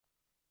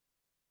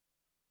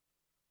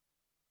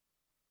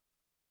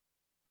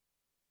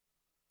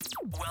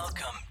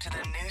Welcome to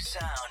the new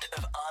sound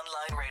of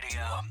online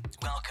radio.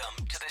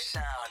 Welcome to the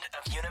sound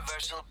of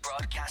Universal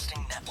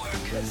Broadcasting Network.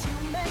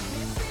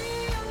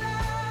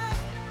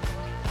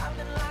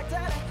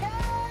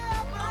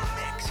 A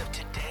mix of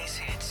today's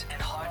hits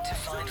and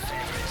hard-to-find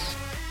favorites,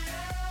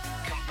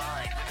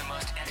 combined with the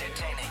most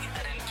entertaining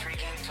and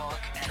intriguing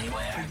talk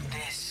anywhere.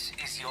 This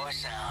is your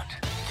sound.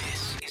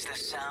 This is the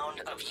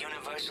sound of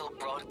Universal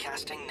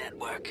Broadcasting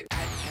Network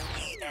at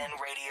UBNradio.com.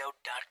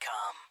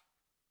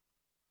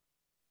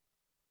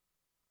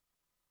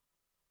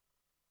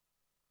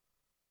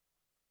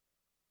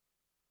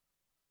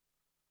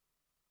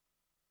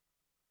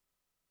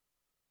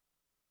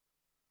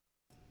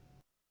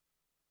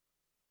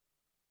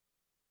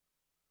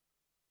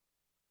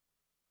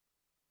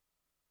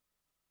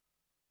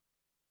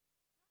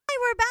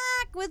 We're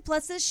back with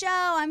Plus the Show.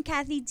 I'm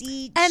Kathy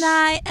Deach. And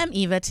I am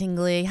Eva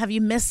Tingley. Have you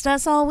missed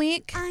us all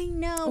week? I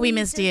know. We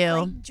missed just, you.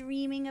 Like,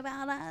 dreaming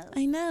about us.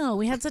 I know.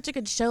 We had such a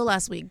good show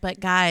last week. But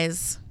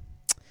guys,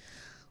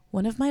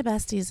 one of my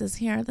besties is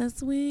here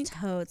this week.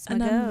 Totes,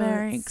 and I'm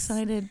very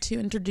excited to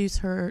introduce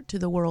her to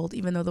the world,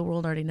 even though the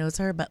world already knows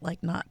her, but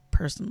like not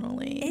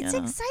personally. It's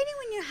exciting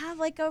when you have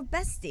like a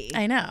bestie.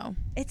 I know.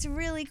 It's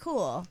really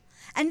cool.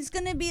 And it's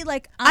going to be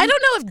like... I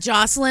don't know if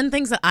Jocelyn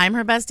thinks that I'm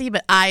her bestie,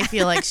 but I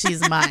feel like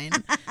she's mine.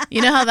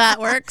 You know how that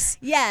works?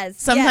 Yes.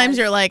 Sometimes yes.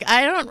 you're like,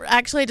 I don't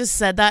actually just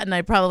said that,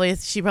 and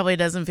she probably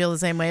doesn't feel the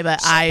same way,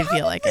 but I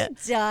feel like it.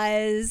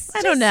 Does.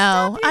 I don't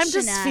know. I'm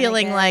just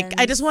feeling like I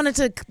shenanigans. just wanted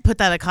to put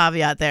that a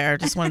caveat there.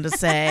 Just wanted to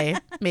say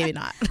maybe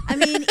not. I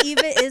mean,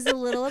 Eva is a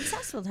little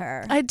obsessed with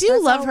her. I do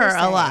That's love all her we're a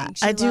saying. lot.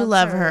 She I do loves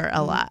love her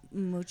a lot.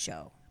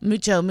 Mucho.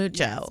 Mucho.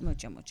 Yes,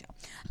 mucho.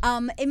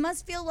 It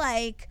must feel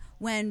like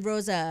when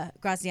Rosa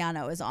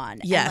Graziano is on.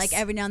 Yes. And like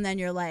every now and then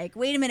you're like,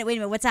 wait a minute,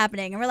 what's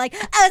happening? And we're like,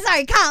 oh,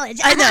 sorry, college.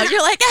 I know.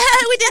 You're like,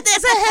 we did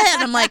this.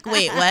 And I'm like,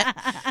 wait, what?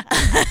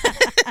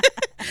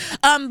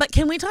 But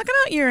can we talk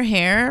about your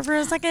hair for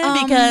a second?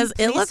 Because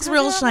it Please looks talk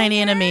real about my shiny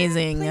and hair.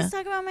 amazing. Please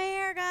talk about my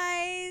hair,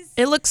 guys.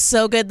 It looks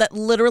so good that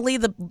literally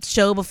the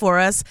show before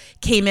us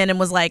came in and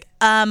was like,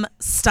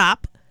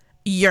 stop.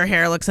 Your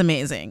hair looks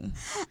amazing.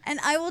 And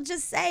I will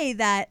just say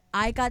that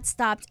I got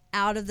stopped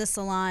out of the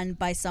salon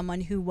by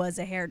someone who was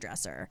a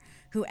hairdresser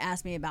who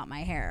asked me about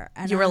my hair.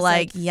 And You I were was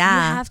like,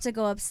 yeah. You have to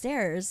go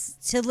upstairs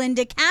to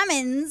Linda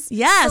Kammen's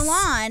Yes.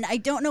 salon. I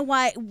don't know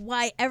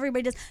why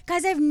everybody does.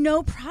 Guys, I have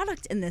no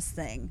product in this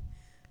thing.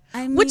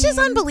 Which is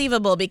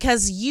unbelievable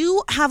because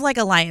you have like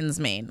a lion's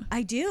mane.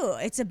 I do.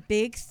 It's a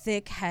big,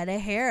 thick head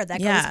of hair that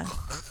Yeah.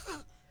 goes...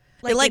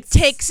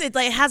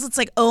 It has its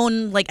like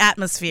own like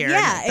atmosphere.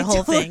 Yeah, in it, the it whole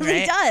totally thing,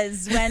 right?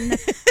 does.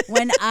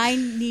 When I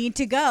need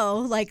to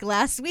go, like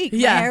last week,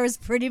 Yeah. my hair was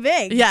pretty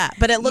big. Yeah,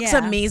 but it looks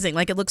Yeah. amazing.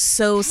 Like it looks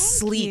so Thank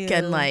sleek you.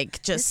 and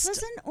like just. This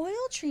was an oil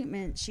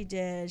treatment she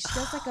did. She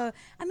does like a.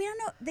 I mean, I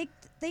don't know.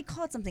 They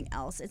call it something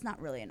else. It's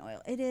not really an oil.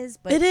 It is,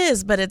 but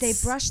They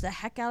brush the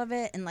heck out of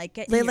it and like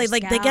get They in your they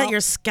get your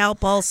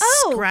scalp all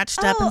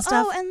scratched up and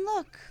stuff. Oh, and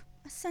look,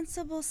 a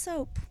sensible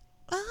soap.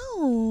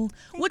 Oh,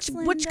 Thanks, which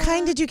Linda.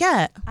 kind did you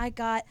get? I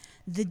got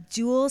the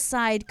dual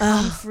side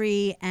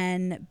comb-free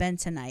and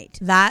bentonite.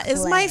 That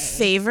is my clay.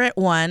 favorite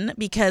one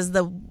because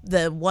the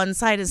one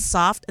side is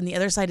soft and the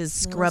other side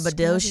is Little scrubby,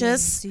 scrubadocious.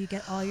 so you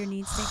get all your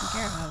needs taken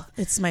care of.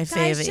 It's my Guys,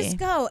 favorite. just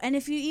go. And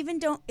if you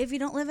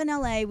don't live in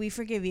LA, we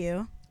forgive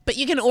you. But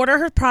you can order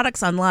her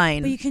products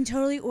online. But you can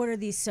totally order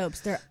these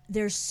soaps.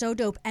 They're so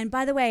dope. And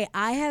by the way,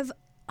 I have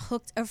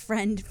hooked a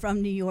friend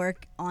from New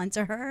York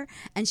onto her,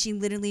 and she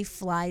literally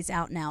flies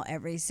out now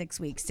every 6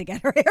 weeks to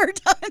get her hair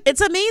done.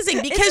 It's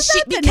amazing because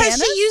Isn't that she bananas?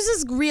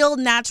 uses real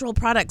natural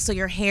products, so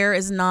your hair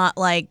is not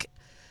like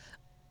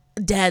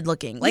dead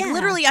looking. Like Yeah.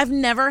 literally, I've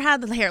never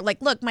had the hair.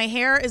 Like, look, my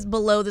hair is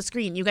below the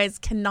screen. You guys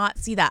cannot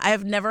see that. I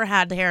have never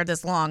had the hair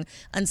this long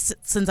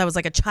since I was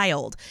like a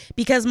child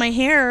because my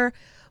hair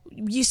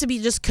used to be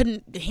just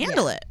couldn't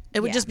handle it. It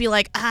would Yeah. just be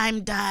like,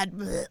 I'm dead.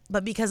 Bleh.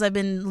 But because I've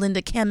been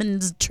Linda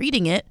Kammen's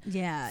treating it,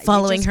 Yeah,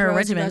 following it just her grows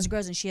regimen. and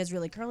grows, and she has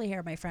really curly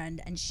hair, my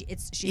friend, and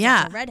she's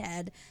Yeah. a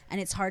redhead,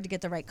 and it's hard to get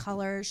the right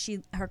color.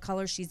 Her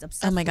color, she's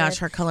obsessed. Oh my gosh, with,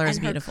 her color is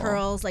and beautiful. Her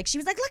curls, like she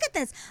was like, look at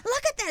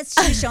this.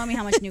 She was showing me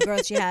how much new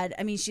growth she had.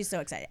 I mean, she's so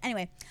excited.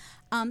 Anyway,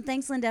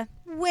 thanks, Linda.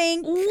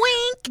 Wink. Wink.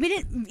 We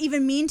didn't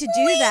even mean to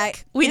do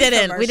that. We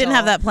didn't. We didn't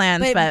have that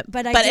planned,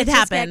 but I it did just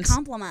happened. Get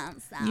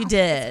compliments. So You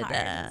did.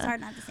 It's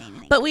hard not to say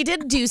anything. But we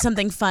did do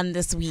something fun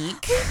this week.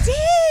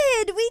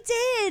 We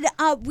did.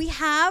 We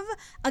have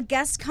a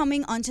guest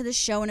coming onto the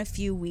show in a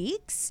few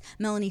weeks,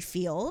 Melanie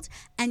Field,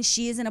 and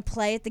she is in a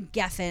play at the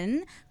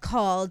Geffen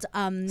called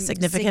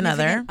Significant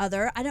Other.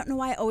 I don't know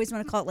why I always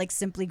want to call it like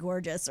Simply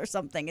Gorgeous or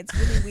something. It's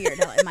really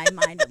weird how in my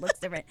mind it looks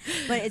different.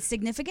 But it's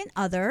Significant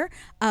Other.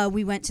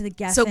 We went to the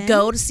Geffen. So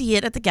go to see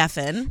it at the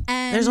Geffen.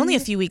 And- There's only a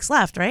few weeks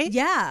left, right?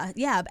 Yeah.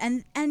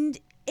 And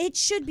it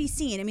should be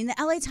seen. I mean, the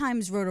LA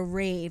Times wrote a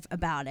rave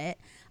about it.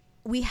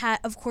 We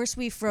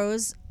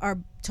froze our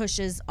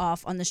tushes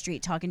off on the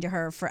street talking to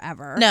her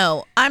forever.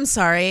 No, I'm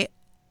sorry.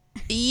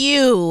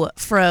 you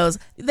froze.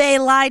 They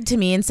lied to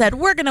me and said,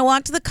 we're going to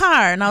walk to the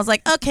car. And I was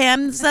like, okay,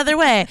 I'm this other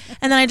way.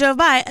 And then I drove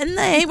by and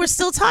they were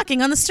still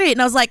talking on the street.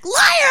 And I was like,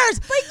 liars!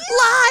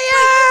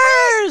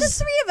 Liars!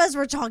 The three of us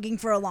were talking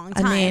for a long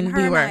time. I mean, Her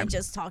we and were I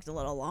just talked a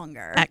little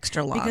longer.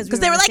 Extra long. Because Because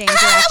we they were were in like, the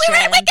same we were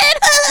at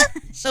direction.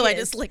 Wicked. So I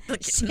just licked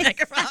the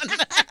microphone.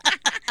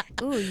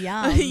 Ooh,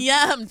 yum.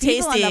 Yum, tasty.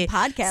 People on the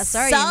podcast,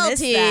 sorry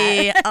salty. you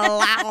missed that.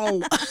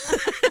 Allow.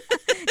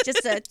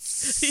 Just a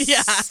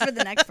for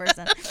the next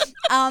person.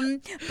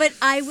 But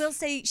I will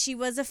say she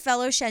was a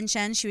fellow Shen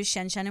Shen. She was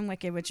Shen Shen in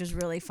Wicked, which was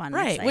really fun.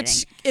 Right. And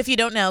Which, exciting. if you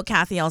don't know,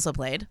 Kathy also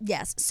played.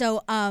 Yes.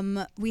 So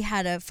we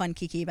had a fun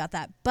kiki about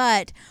that.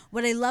 But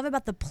what I love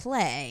about the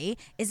play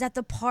is that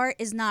the part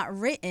is not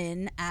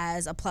written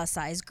as a plus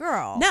size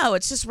girl. No,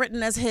 it's just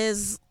written as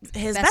his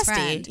Best bestie.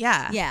 friend.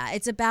 Yeah. Yeah.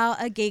 It's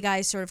about a gay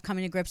guy sort of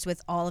coming to grips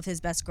with all of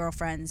his best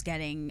girlfriends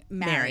getting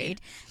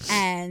married.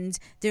 And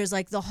there's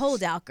like the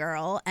holdout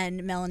girl,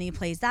 and Melanie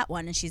plays that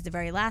one, and she's the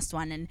very last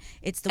one. And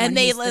it's the one And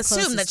they he's the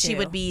assumed that closest she to.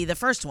 would be the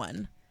first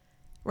one.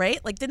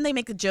 Right? Like, didn't they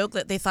make the joke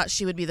that they thought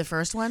she would be the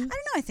first one? I don't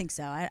know. I think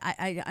so.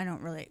 I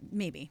don't really.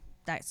 Maybe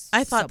that's.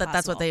 I thought so that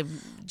that's what possible.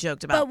 they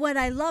joked about. But what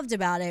I loved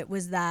about it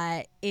was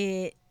that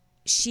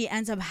she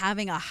ends up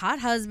having a hot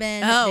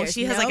husband. Oh, There's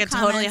she has, no like, a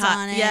totally comments hot-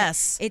 on it.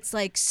 yes. It's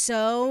like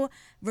so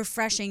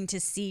refreshing to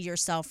see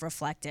yourself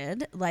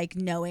reflected, like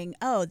knowing,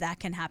 oh, that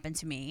can happen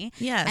to me.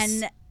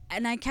 Yes.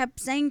 And I kept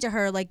saying to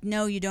her, like,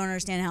 no, you don't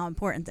understand how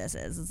important this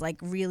is. It's like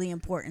really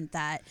important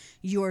that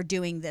you're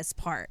doing this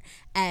part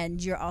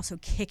and you're also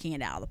kicking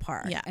it out of the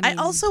park. Yeah. I mean,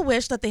 I also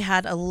wish that they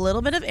had a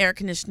little bit of air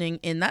conditioning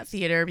in that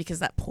theater because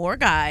that poor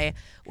guy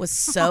was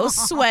so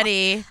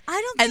sweaty.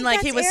 I don't And think like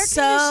that's he was air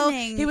so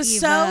conditioning,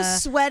 so Eva.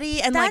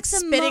 sweaty and like That's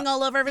spitting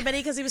all over everybody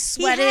because he was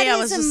He sweaty. had I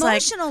was his just like,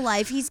 emotional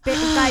life. He's been,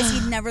 guys.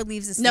 He never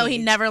leaves the stage. No, he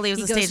never leaves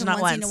He the goes stage, from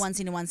not one scene once. to one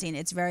scene to one scene.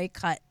 It's very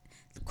quick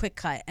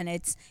cut, and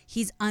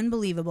he's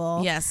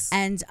unbelievable. Yes.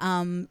 And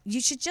you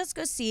should just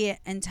go see it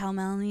and tell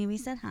Melanie we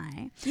said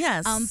hi.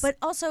 yes. But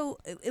also,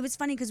 it was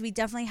funny because we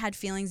definitely had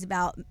feelings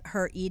about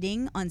her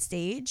eating on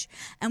stage.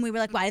 And we were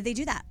like, why did they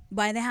do that?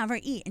 Why did they have her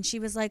eat? And she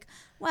was like,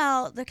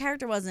 well, the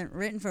character wasn't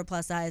written for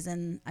plus size.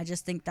 And I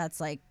just think that's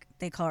like,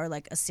 they call her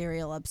like a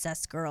serial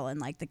obsessed girl in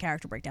like the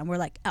character breakdown. We're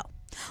like, oh,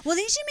 well,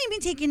 they should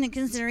maybe take into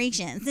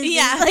consideration.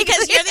 yeah,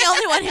 because you're the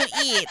only one who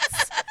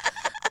eats.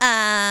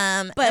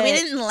 And we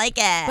didn't like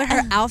it. But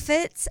her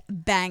outfit's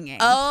banging.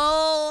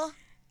 Oh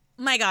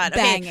my God.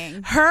 Okay.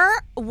 Banging. Her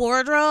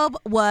wardrobe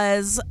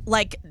was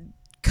like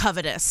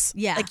covetous.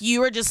 Yeah. Like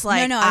you were just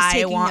like, No, I was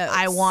taking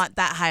I notes. want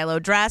that high-low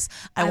dress.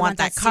 I want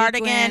that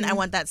cardigan. sequin. I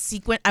want that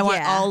sequin. I want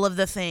Yeah. all of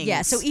the things.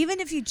 Yeah, so even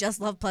if you just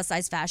love plus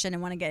size fashion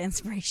and want to get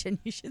inspiration,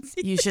 you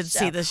should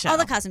see the show. All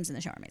the costumes in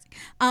the show are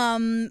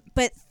amazing.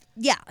 But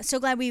yeah, so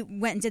glad we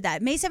went and did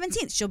that. May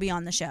 17th, she'll be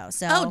on the show.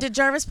 So Oh, did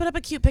Jarvis put up a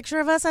cute picture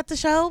of us at the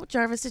show?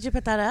 Jarvis, did you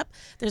put that up?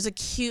 There's a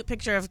cute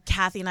picture of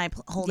Kathy and I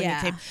holding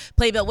Yeah. a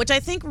playbill, which I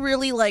think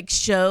really like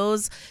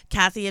shows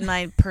Kathy and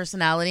my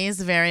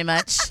personalities very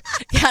much.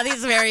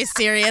 Kathy's very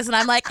serious, and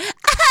I'm like,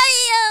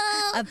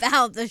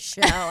 about the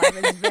show, I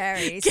was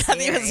very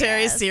Kathy was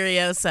very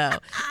serious. So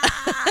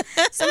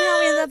Somehow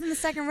we ended up in the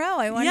second row.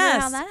 I wonder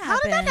Yes. how that happened. How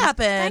did that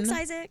happen? Thanks,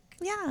 Isaac.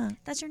 yeah,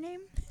 That's your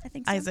name? I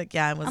think so. Isaac.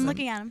 Yeah, I was. I'm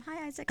looking at him.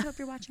 Hi, Isaac. Hope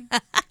you're watching.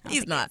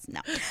 He's not. No.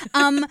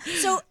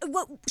 So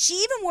what? She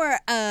even wore.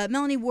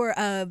 Melanie wore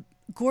a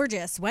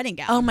gorgeous wedding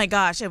gown. Oh my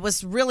gosh, it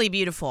was really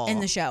beautiful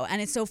In the show,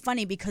 and it's so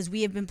funny because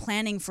we have been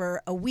planning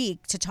for a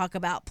week to talk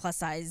about plus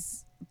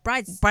size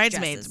bridesmaids.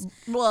 dresses.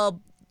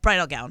 Well,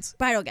 bridal gowns.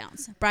 Bridal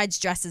gowns, brides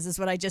dresses is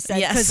what I just said.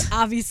 Yes. Because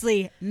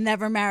obviously,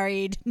 never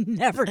married,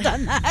 never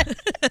done that.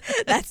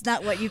 That's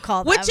not what you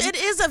call them. Which it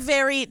is a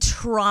very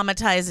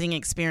traumatizing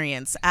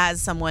experience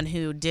as someone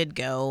who did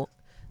go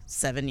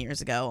 7 years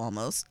ago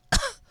almost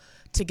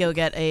to go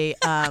get a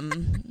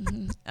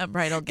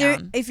bridal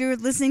gown. If you're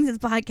listening to the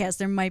podcast,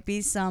 there might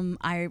be some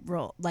eye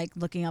roll, like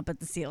looking up at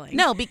the ceiling.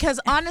 No, because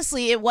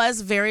honestly, it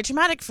was very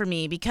traumatic for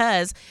me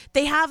because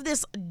they have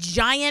this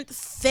giant,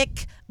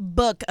 thick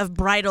book of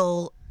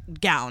bridal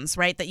gowns,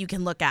 right, that you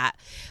can look at.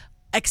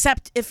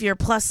 Except if you're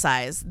plus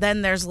size,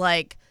 then there's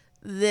like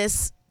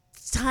this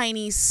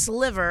tiny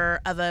sliver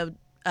of a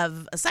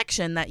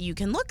section that you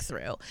can look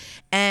through.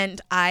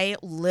 And I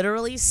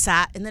literally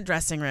sat in the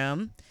dressing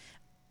room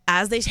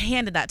as they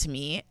handed that to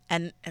me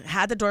and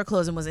had the door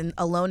closed and was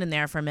alone in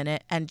there for a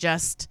minute and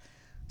just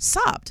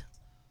sobbed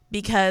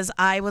because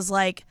I was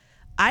like,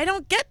 I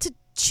don't get to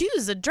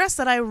choose a dress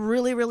that I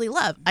really, really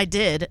love. I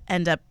did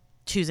end up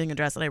choosing a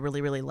dress that I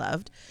really, really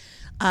loved.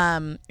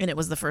 And it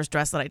was the first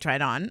dress that I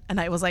tried on. And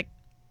I was like,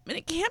 and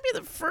it can't be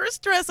the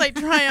first dress I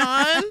try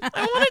on.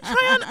 I want to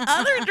try on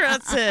other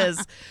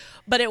dresses.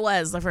 But it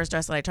was the first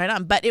dress that I tried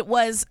on. But it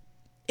was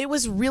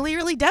really,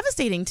 really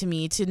devastating to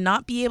me to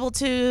not be able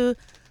to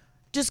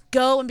just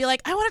go and be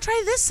like, I want to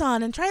try this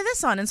on and try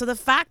this on. And so the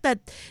fact that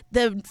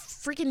the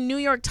freaking New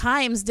York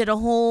Times did a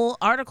whole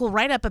article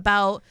write-up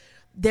about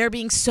there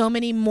being so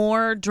many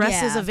more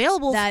dresses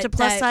available to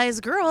plus-size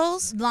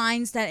girls.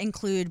 Lines that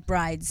include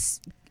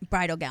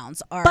bridal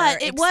gowns are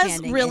But it was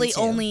expanding really into.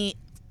 only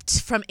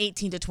from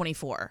 18 to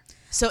 24.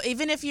 So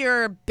even if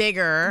you're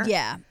bigger,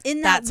 Yeah,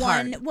 in that That's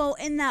one. hard. Well,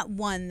 in that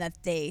one that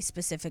they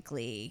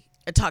specifically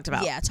talked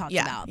about. talked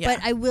Yeah, about. yeah.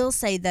 But I will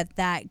say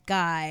that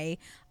guy,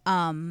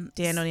 Dan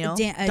O'Neill,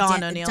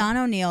 Don O'Neill. Don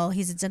O'Neill.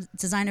 He's a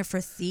designer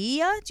for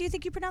Thea. Do you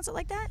think you pronounce it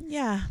like that?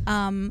 Yeah.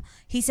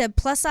 He said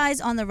plus size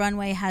on the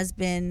runway has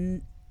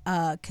been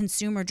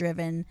consumer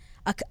driven.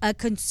 A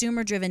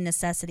consumer driven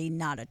necessity,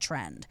 not a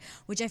trend,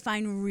 which I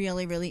find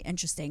really, really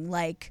interesting.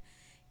 Like,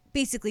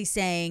 basically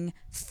saying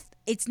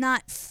it's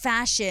not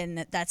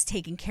fashion that's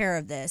taking care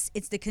of this.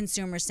 It's the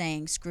consumer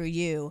saying, screw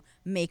you,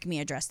 make me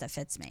a dress that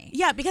fits me.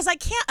 Yeah, because I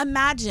can't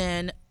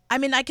imagine. I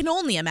mean, I can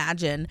only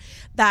imagine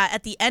that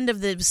at the end of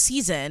the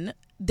season,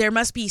 there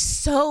must be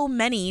so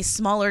many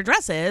smaller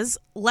dresses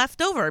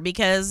left over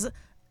because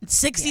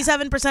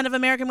 67% of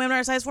American women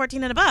are size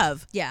 14 and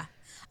above. Yeah.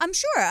 I'm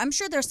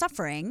sure they're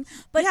suffering.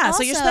 But Yeah,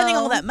 so you're spending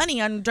all also, that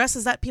money on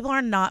dresses that people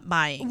are not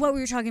buying. what we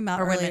were talking about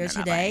Or women earlier are not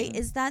today buying.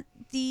 is that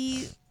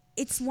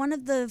it's one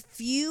of the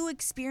few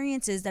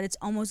experiences that it's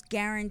almost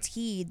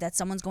guaranteed that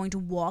someone's going to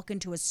walk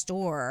into a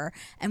store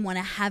and want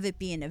to have it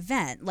be an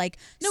event. Like,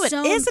 No, it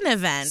is an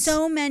event.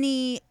 So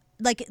many,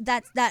 like,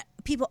 that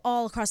people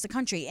all across the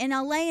country, in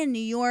LA and New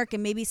York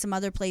and maybe some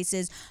other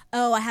places.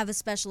 Oh, I have a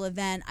special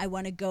event. I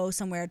want to go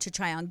somewhere to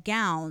try on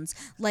gowns.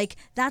 Like,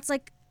 that's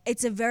like.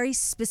 It's a very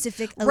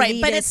specific elitist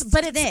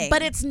Right, thing.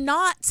 but it's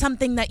not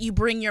something that you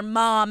bring your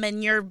mom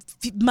and your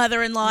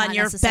mother-in-law Not and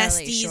your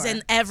necessarily, besties sure.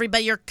 and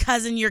everybody, your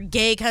cousin, your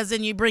gay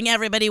cousin. You bring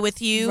everybody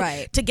with you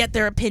Right. to get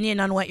their opinion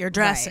on what your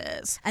dress Right.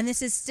 is. And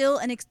this is still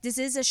this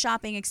is a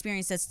shopping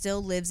experience that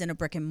still lives in a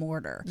brick and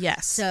mortar.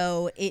 Yes.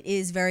 So it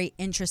is very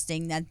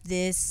interesting that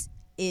this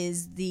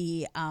is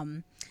the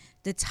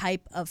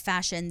type of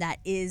fashion that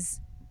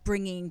is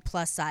bringing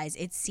plus size.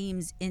 It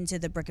seems into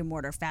the brick and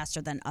mortar faster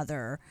than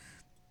other.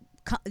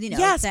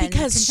 Yes, than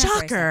because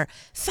contemporary shocker,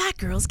 fat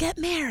girls get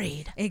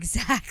married. stuff.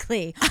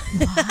 Exactly.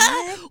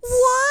 What?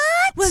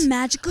 What? We're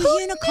magical Who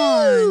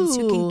unicorns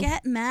who knew? can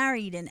get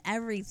married and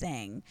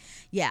everything.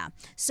 Yeah.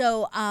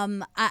 So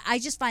I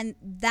just find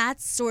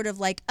that's sort of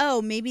like,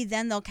 oh, maybe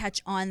then they'll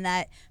catch on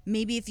that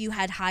maybe if you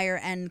had higher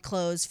end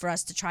clothes for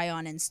us to try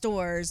on in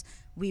stores,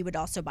 we would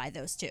also buy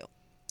those too.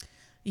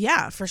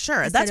 Yeah, for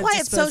sure. Instead That's of why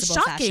it's so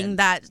disposable shocking fashion.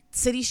 that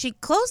City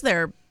Chic closed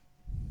their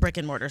brick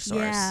and mortar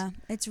stores. Yeah,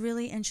 it's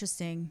really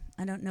interesting.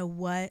 I don't know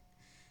why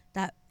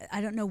that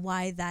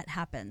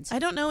happened. I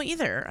don't know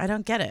either. I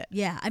don't get it.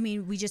 Yeah, I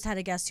mean, we just had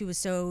a guest who was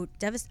so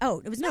devastated.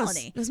 Oh, it was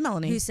Melanie. It was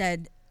Melanie. Who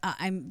said,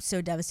 I'm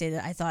so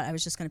devastated. I thought I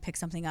was just going to pick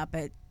something up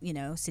at,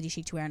 City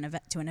Chic to wear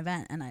to an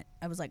event. And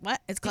I was like,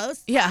 what? It's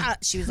closed? Yeah. Ah.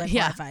 She was like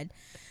Yeah. horrified.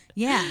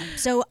 Yeah.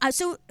 So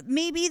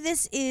maybe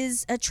this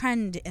is a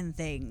trend in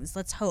things.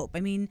 Let's hope.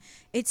 I mean,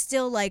 it's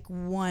still like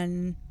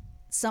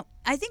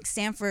I think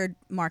Sanford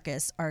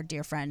Marcus, our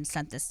dear friend,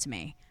 sent this to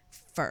me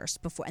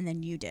first before, and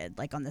then you did,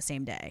 like, on the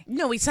same day.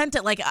 No, we sent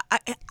it like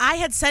I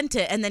had sent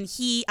it, and then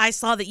I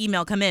saw the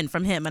email come in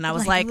from him, and I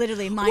was like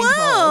literally mind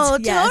whoa,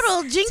 hold. Yes.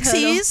 total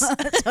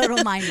jinxies,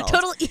 Total mind hold.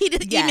 total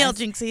Yes, email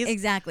jinxies.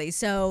 Exactly.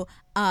 So,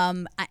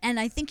 and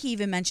I think he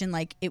even mentioned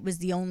like it was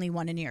the only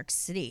one in New York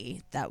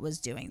City that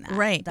was doing that.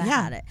 Right, That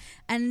yeah. had it.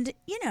 And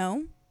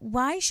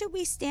why should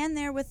we stand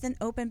there with an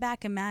open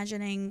back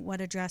imagining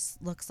what a dress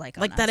looks like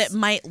on Like that, us? it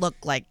might look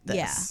like this.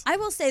 Yeah. I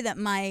will say that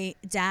my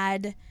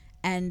dad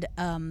and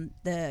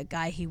the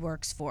guy he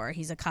works for,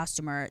 he's a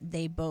costumer,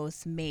 they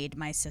both made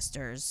my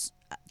sister's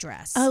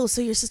dress. Oh,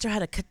 so your sister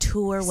had a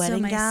couture wedding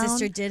so my gown?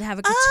 sister did have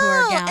a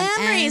couture gown.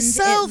 Emery, and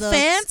so it looked-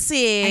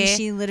 fancy. And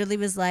she literally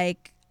was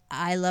like,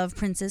 I love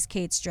Princess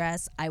Kate's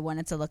dress. I want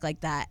it to look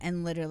like that.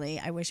 And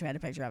literally, I wish we had a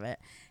picture of it.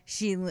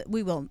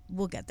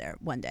 We'll get there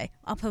one day.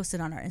 I'll post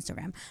it on our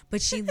Instagram.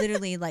 But she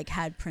literally like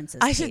had Princess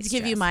I should Kate's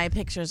give you dress. my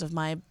pictures of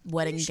my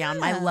wedding You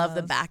gown. I love the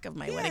should've. back of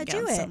my Yeah, wedding do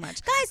gown so it.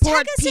 much. Guys, Poor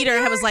tag us in Peter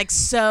your- was like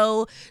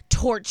so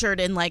tortured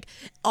and like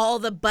all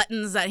the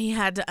buttons that he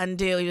had to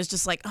undo. He was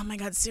just like, oh my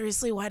God,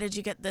 seriously, why did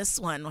you get this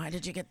one? Why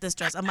did you get this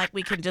dress? I'm like,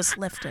 we can just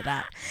lift it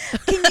up.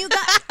 Can you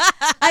guys?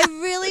 I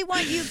really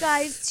want you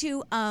guys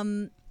to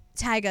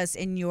tag us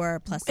in your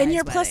plus size In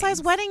your plus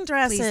size wedding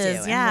dresses.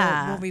 Please do.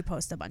 Yeah. And we'll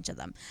repost a bunch of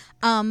them.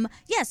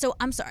 Yeah, so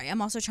I'm sorry.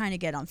 I'm also trying to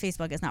get on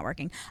Facebook. It's not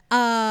working.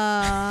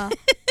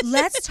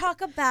 Let's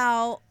talk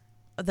about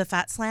The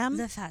Fat Slam.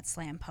 the Fat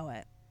Slam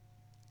poet.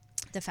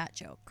 The Fat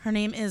Joke. Her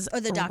name is Or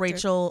the doctor.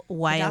 Rachel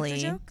Wiley. The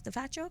Doctor Joke? The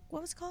Fat Joke?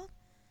 What was it called?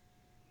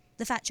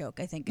 The Fat Joke,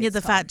 I think. Yeah, it's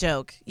the called. Fat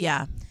Joke.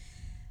 Yeah.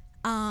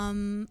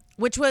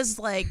 Which was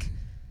like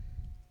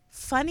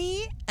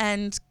funny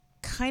and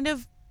kind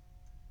of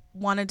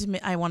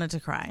I wanted to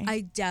cry.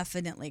 I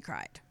definitely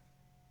cried.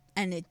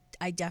 And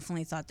I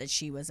definitely thought that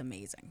she was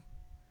amazing.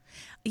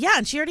 Yeah,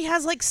 and she already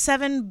has like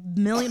 7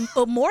 million,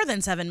 more than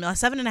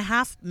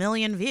 7.5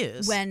 million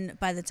views. When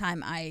by the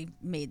time I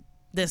made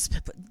this,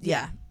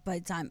 by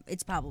the time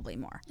it's probably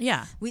more.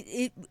 yeah,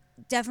 It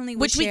definitely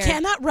was which we shared.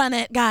 cannot run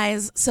it,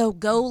 guys. So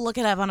go look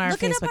it up on our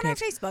Look Facebook it up on our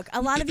page. Facebook.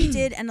 A lot of you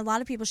did, and a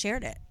lot of people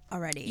shared it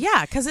already.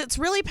 Yeah, because it's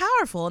really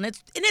powerful and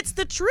it's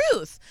the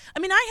truth. I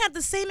mean, I had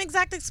the same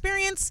exact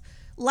experience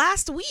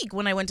last week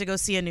when I went to go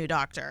see a new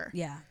doctor.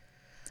 Yeah.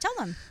 Tell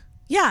them.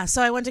 Yeah,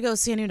 so I went to go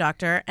see a new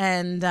doctor,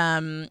 and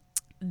I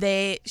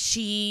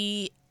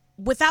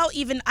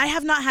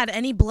have not had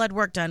any blood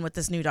work done with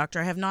this new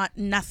doctor. I have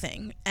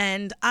nothing.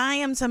 And I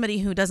am somebody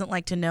who doesn't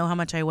like to know how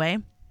much I weigh.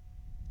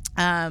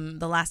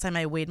 The last time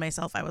I weighed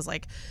myself, I was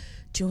like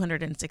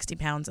 260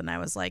 pounds, and I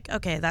was like,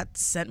 okay, that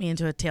sent me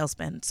into a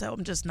tailspin, so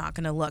I'm just not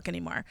going to look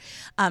anymore.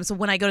 So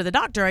when I go to the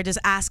doctor, I just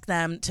ask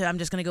them I'm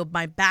just going to go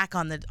my back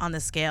on the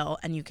scale,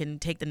 and you can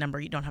take the number.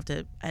 You don't have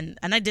to. And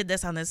I did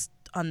this on this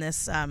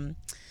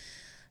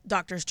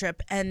doctor's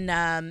trip,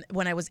 and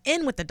when I was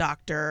in with the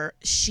doctor,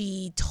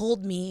 she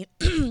told me,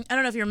 I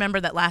don't know if you remember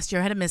that last year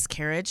I had a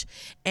miscarriage,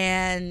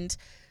 and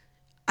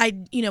my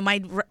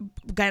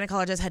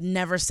gynecologist had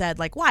never said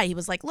like why. He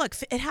was like, look,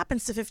 it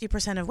happens to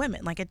 50% of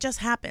women. Like, it just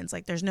happens.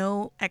 Like, there's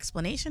no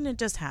explanation. It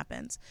just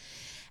happens.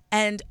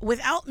 And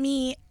without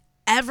me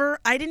ever,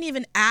 I didn't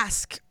even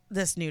ask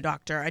this new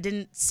doctor. I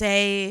didn't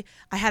say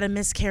I had a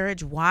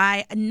miscarriage.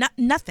 Why?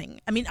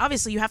 Nothing. I mean,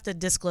 obviously you have to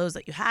disclose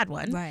that you had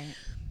one. Right.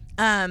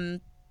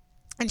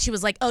 And she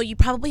was like, oh, you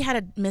probably had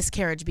a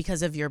miscarriage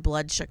because of your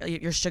blood sugar.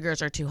 Your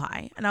sugars are too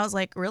high. And I was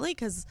like, really?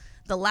 Because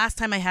the last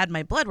time I had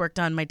my blood work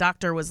done, my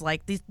doctor was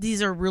like,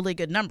 these are really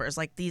good numbers.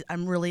 Like,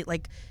 I'm really,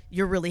 like,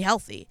 you're really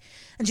healthy.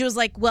 And she was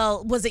like,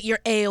 well, was it your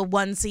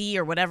A1C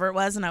or whatever it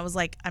was? And I was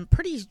like, I'm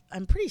pretty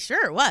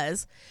sure it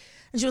was.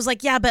 And she was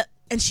like, yeah, but,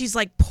 and she's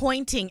like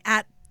pointing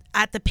at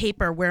the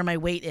paper where my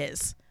weight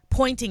is,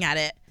 pointing at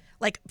it,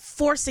 like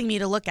forcing me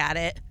to look at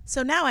it.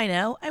 So now I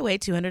know I weigh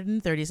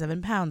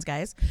 237 pounds,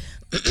 guys.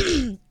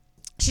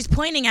 She's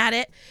pointing at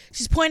it.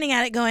 She's pointing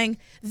at it going,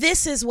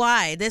 this is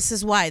why. This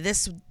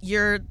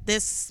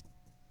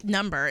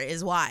number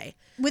is why.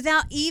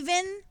 Without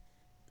even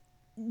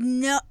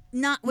I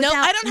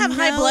don't have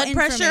high blood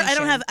pressure.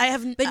 I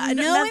have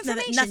no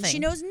information. Nothing. She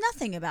knows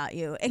nothing about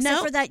you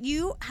except for that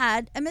you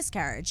had a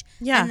miscarriage.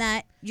 Yeah. And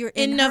that you're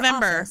in her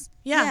November. office.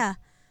 Yeah.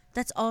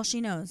 That's all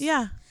she knows.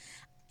 Yeah.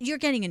 You're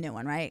getting a new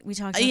one, right? We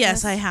talked about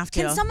yes, this? I have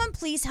to. Can someone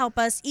please help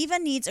us? Eva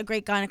needs a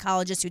great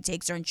gynecologist who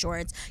takes her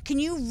insurance. Can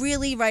you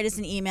really write us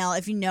an email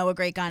if you know a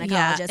great gynecologist?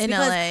 Yeah, in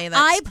because LA.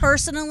 I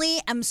personally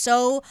am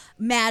so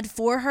mad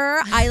for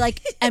her. I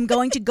am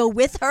going to go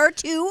with her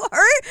to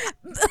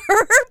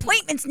her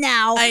appointments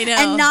now. I know.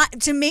 And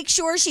not to make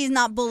sure she's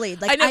not bullied.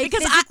 Like, I know,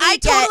 because I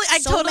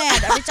get totally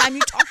mad every time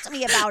you talk to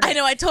me about it. I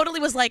know. I totally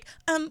was like,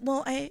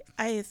 well,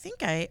 I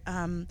think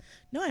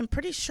no, I'm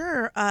pretty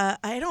sure.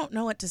 I don't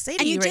know what to say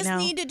to you right now.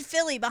 And you just needed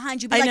Philly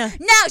behind you. Be I like, know.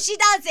 no, she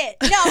doesn't.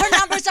 No, her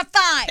numbers are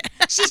fine.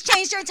 She's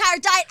changed her entire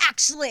diet,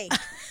 actually.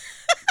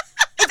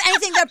 If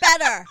anything, they're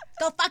better.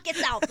 Go fuck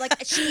yourself. Like,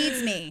 she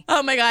needs me.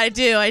 Oh my god, I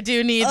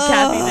do need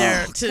Kathy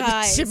there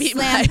to be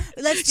my.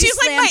 She's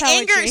like my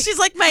anger. She's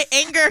like my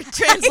anger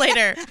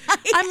translator.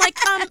 I'm like,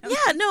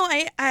 yeah, no,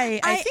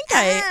 I think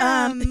I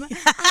am.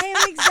 I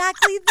am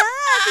exactly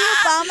that. The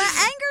Obama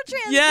anger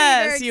translator.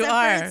 Yes, you except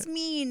are. for it's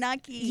me,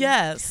 Nucky.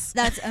 Yes,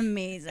 that's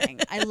amazing.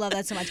 I love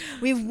that so much.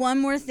 We have one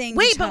more thing.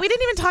 Wait, but we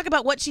didn't even talk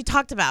about what she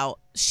talked about.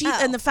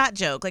 And the fat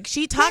joke. Like,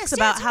 she talks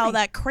about how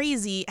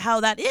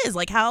that is.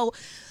 Like, how.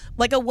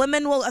 Like,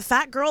 a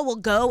fat girl will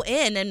go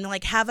in and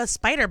like have a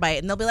spider bite,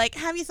 and they'll be like,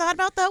 have you thought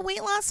about that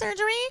weight loss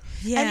surgery?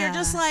 Yeah. And you're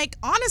just like,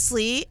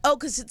 honestly,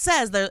 because it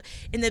says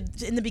in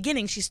the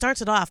beginning, she starts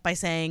it off by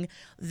saying,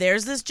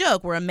 there's this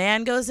joke where a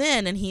man goes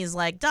in and he's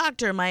like,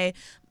 doctor, my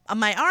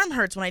arm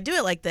hurts when I do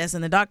it like this.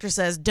 And the doctor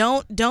says,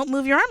 don't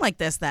move your arm like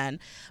this then.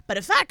 But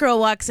a fat girl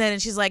walks in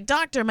and she's like,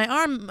 doctor, my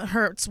arm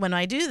hurts when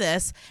I do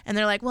this. And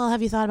they're like, well,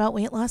 have you thought about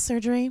weight loss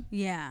surgery?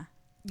 Yeah.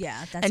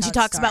 Yeah, that's and she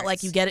talks about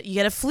like you get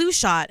a flu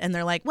shot, and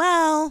they're like,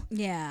 well,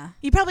 yeah,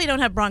 you probably don't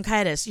have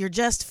bronchitis, you're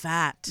just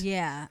fat.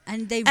 Yeah,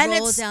 and they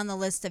roll down the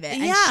list of it,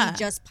 and she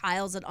just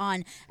piles it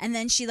on, and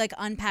then she like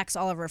unpacks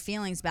all of her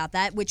feelings about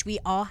that, which we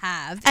all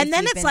have. And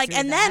then it's like,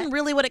 then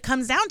really what it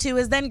comes down to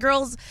is then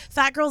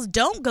fat girls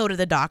don't go to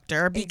the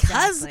doctor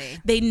because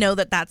they know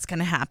that that's going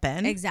to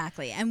happen.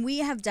 Exactly, and we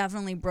have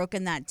definitely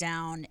broken that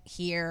down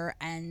here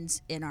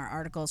and in our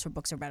articles for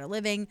Books for Better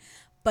Living.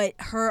 But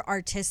her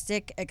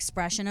artistic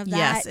expression of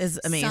that is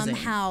amazing.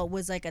 Somehow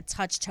was like a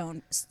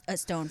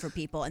stone for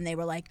people. And they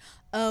were like,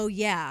 oh,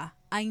 yeah,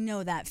 I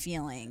know that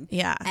feeling.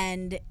 Yeah.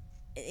 And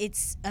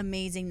it's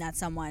amazing that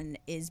someone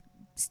is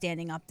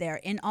standing up there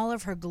in all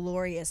of her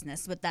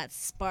gloriousness with that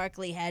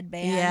sparkly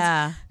headband.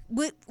 Yeah.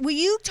 Will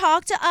you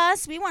talk to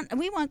us? We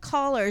want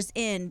callers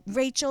in.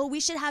 Rachel, we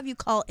should have you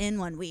call in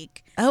one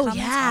week. Oh, Come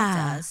yeah. and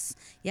talk to us.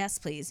 Yes,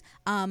 please.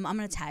 I'm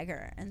gonna tag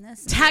her in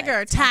this. Tag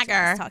her.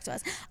 Talk to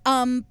us.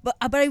 But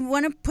I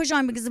want to push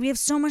on because we have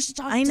so much to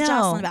talk to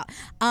Jocelyn about.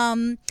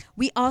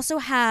 We also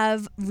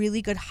have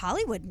really good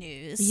Hollywood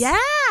news. Yeah.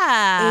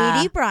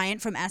 Aidy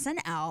Bryant from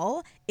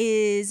SNL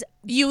is.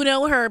 You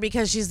know her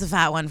because she's the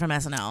fat one from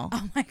SNL.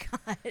 Oh my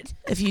god.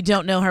 If you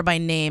don't know her by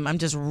name, I'm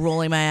just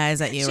rolling my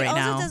eyes at you right now.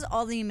 She also does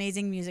all the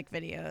amazing music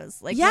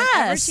videos. Like, yes.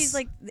 whenever she's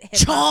like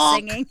hip hop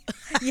singing.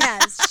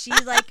 Yes, she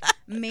like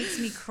makes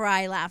me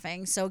cry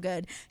laughing. So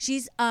good.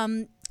 She's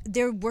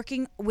they're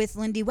working with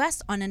Lindy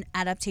West on an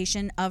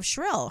adaptation of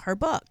Shrill, her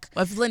book.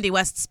 Of Lindy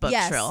West's book,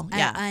 Yes, Shrill.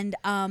 Yeah. and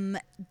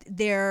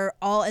they're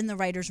all in the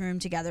writers' room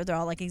together. They're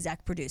all like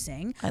exec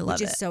producing, I love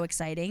which is it. so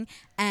exciting.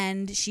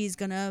 And she's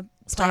gonna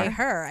Star? play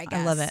her. I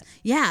guess. I love it.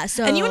 Yeah.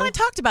 So And you and I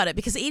talked about it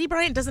because Edie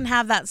Bryant doesn't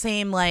have that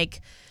same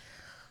like.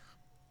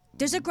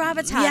 there's a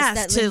gravitas Yes,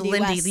 that to Lindy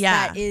Lindy, West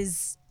yeah. that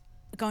is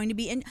going to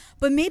be in,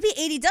 but maybe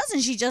 80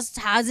 doesn't. She just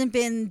hasn't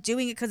been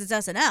doing it because it's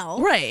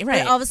SNL. Right,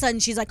 right. But all of a sudden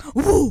she's like,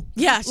 woo.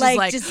 Yeah, she's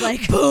like, just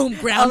like boom, all of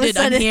a grounded.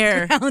 I'm sudden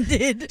here.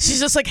 Grounded. She's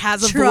just like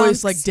has a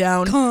Trunks. voice like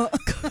down.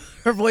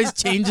 Her voice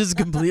changes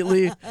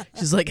completely.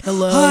 She's like,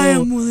 hello. Hi,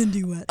 I'm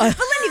Lindy West. But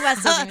Lindy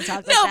West doesn't even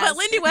talk like No, that. but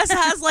Lindy West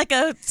has like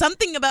a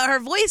something about her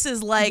voice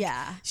is like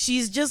Yeah.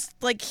 she's just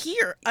like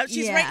here.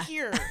 She's Yeah. right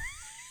here.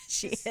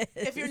 She is.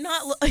 If you're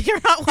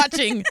not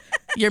watching,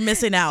 you're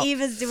missing out.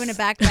 Eva's doing a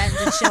back bend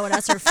and showing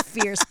us her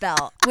fierce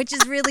belt, which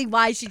is really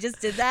why she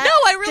just did that. No,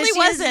 I really 'Cause she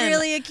has wasn't.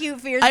 really a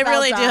cute fierce I belt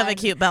really do have on. a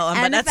cute belt on,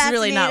 but And a that's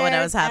really not what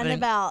I was fascinator having.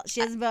 And a belt.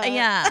 She has a belt.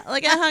 Yeah,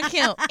 look at how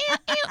cute.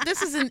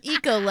 This is an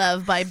Eco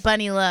Love by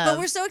Bunny Love. But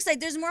we're so excited.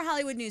 There's more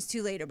Hollywood news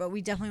too later, but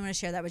we definitely want to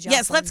share that with Jocelyn.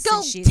 yes, let's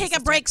go since she's take a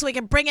sister. break so we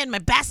can bring in my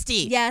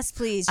bestie. Yes,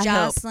 please, I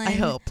hope. Jocelyn. I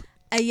hope.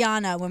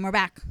 Ayana, when we're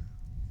back.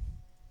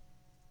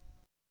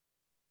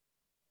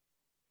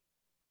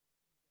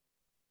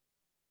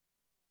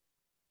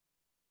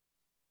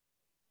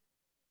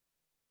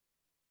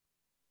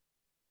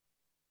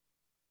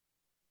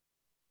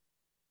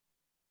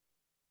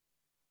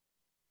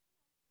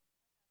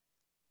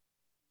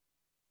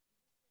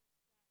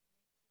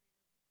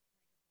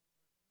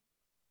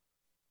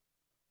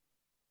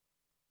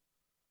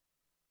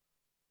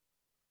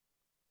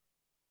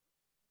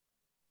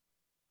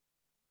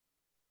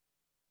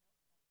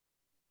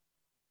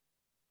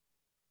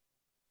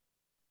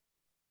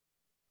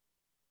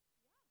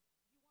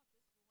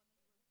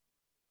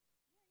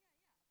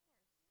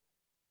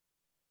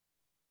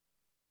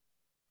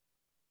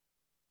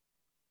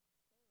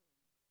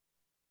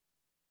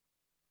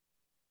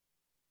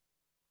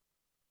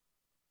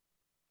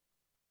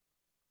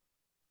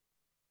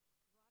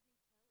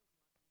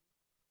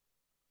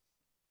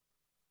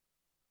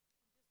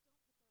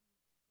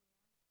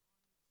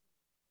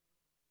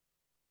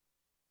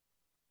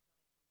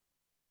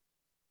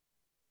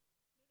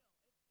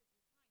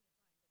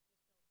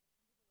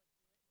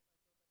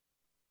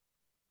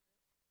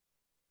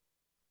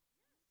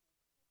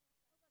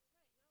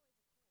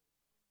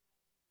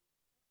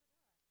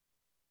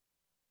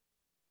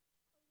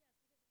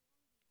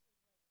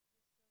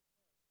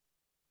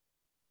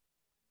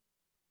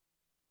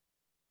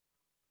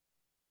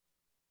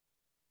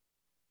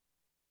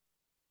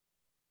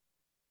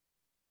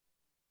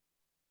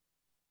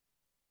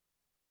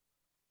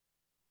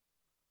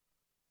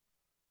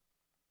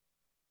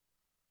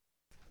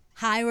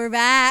 Hi, we're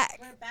back.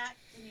 We're back.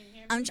 Can you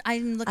hear me?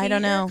 I'm looking I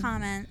don't at your know.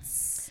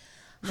 comments.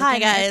 Hi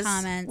Looking at your guys.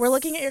 comments. We're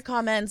looking at your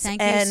comments.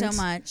 Thank you and so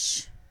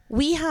much.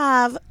 We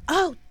have.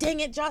 Oh dang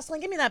it, Jocelyn!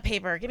 Give me that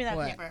paper. Give me that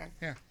What? paper.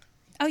 Here.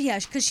 Oh yeah,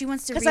 because she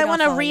wants to. Because I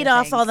want to read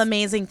off all the things.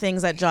 amazing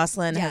things that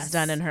Jocelyn Yes. has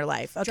done in her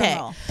life. Drum Okay.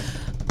 roll.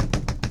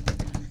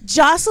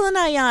 Jocelyn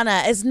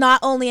Ayana is not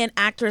only an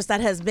actress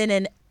that has been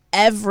in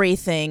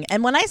everything,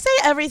 and when I say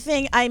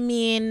everything, I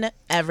mean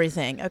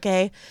everything,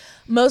 okay?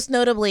 Most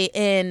notably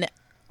in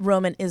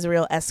Roman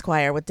Israel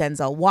Esquire with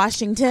Denzel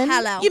Washington.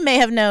 Hello. You may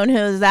have known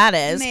who that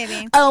is.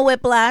 Maybe. Oh,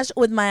 Whiplash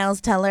with Miles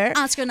Teller.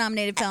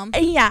 Oscar-nominated film.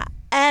 Yeah.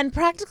 And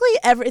practically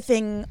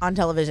everything on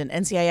television.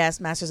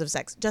 NCIS, Masters of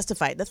Sex,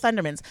 Justified, The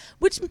Thundermans,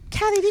 which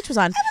Kathy Beach was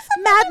on.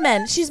 Mad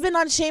Men. She's been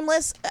on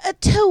Shameless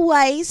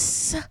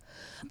twice.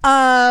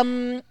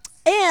 And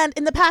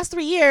in the past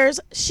 3 years,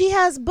 she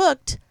has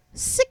booked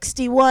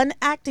 61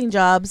 acting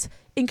jobs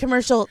in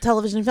commercial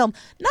television and film.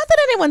 Not that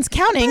anyone's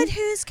counting. But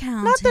who's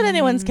counting? Not that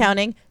anyone's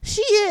counting.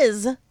 She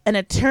is an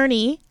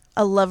attorney,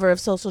 a lover of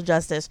social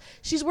justice.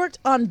 She's worked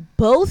on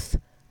both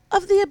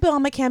of the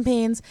Obama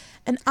campaigns,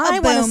 and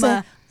I want to say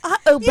Obama.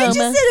 Obama. You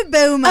just said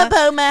Obama.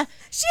 Obama.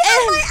 She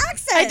had my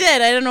accent. I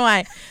did. I don't know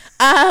why.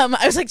 I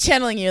was like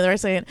channeling you the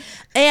rest of it.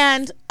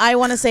 And I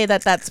want to say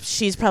that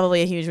she's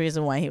probably a huge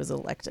reason why he was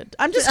elected.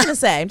 I'm just gonna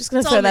say. I'm just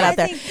gonna throw that out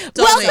there.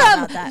 Totally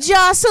about Welcome, that.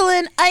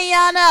 Jocelyn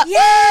Ayana.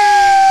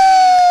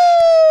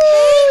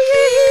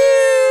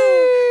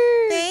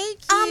 Thank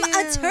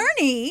you.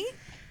 Attorney.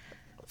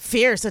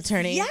 Fierce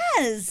attorney.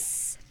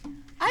 Yes.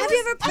 Have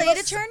you ever played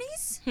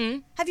attorneys?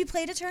 Have you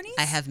played attorneys?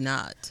 I have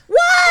not. What?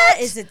 That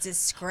is a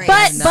disgrace.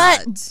 But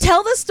not.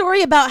 tell the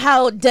story about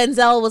how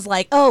Denzel was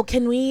like, oh,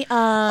 can we?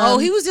 Oh,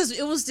 he was just.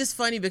 It was just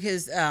funny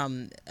because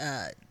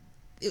it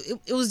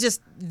was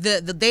just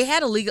they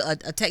had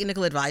a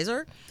technical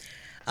advisor,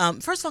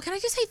 First of all, can I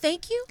just say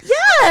thank you?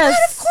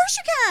 Yes. Of course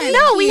you can.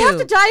 No, we you. have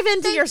to dive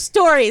into your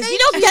stories. You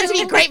don't get to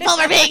be grateful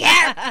for being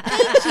here.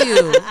 Thank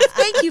you.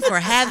 Thank you for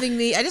having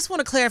me. I just want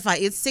to clarify,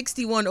 it's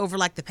 61 over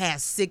like the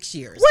past 6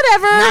 years.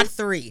 Whatever. Not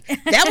 3.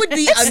 That would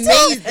be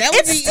amazing. That would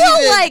It's be still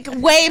even,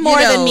 like way more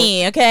know, than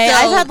me, okay? so-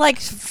 I've had like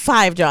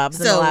 5 jobs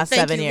in the so last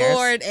thank 7 you, years.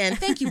 Lord, and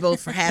thank you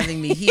both for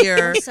having me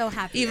here. I'm so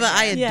happy Eva, you're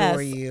I here.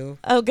 adore Yes. you.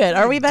 Oh, good.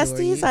 Are we adore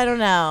besties? you. I don't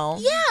know.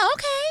 Yeah,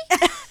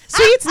 okay.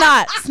 See, it's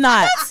not. It's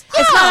not.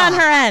 It's not on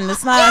her end.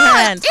 It's not on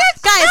her end.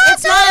 Guys,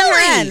 it's not on her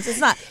totally. end. It's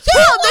not.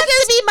 Yeah, Who wants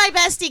to be my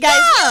bestie,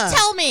 guys? Yeah. You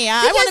tell me.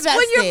 I want a Because bestie.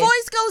 when your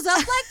voice goes up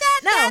like that,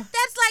 No.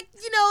 that's like,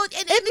 an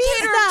it means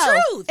indicator no.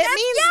 of truth. It That's-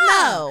 means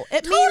yeah, no.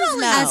 It means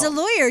totally. no. As a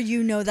lawyer,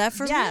 you know that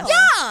for Yes. real.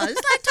 Yeah,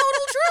 it's like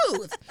total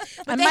truth.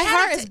 But And they my had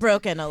heart to- is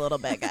broken a little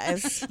bit,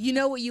 guys. You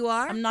know what you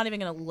are? I'm not even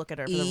going to look at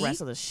her for the E?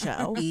 rest of the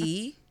show.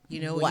 E, you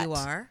know what you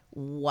are?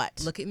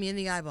 What? Look at me in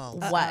the eyeball.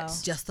 What?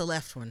 Just the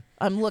left one.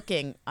 I'm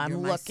looking. I'm You're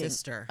my looking.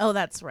 sister. Oh,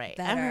 that's right.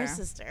 I'm her Better.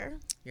 sister.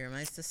 You're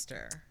my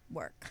sister.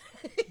 Work.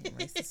 You're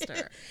my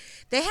sister.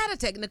 They had a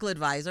technical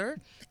advisor,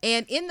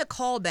 and in the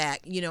callback,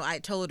 I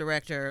told the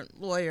director,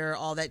 lawyer,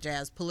 all that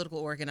jazz, political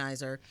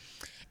organizer,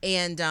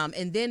 and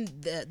then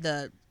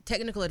the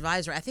technical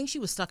advisor, I think she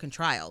was stuck in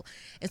trial,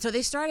 and so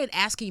they started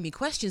asking me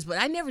questions, but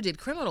I never did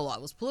criminal law.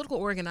 It was political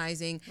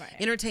organizing,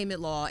 entertainment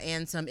law,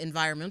 and some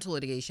environmental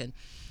litigation.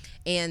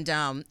 And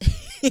and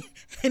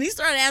he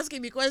started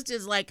asking me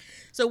questions like,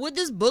 so would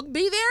this book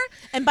be there?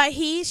 And by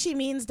he, she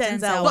means Denzel,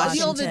 Denzel Well,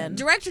 Washington. the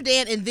director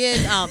Dan, and then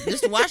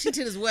Mr.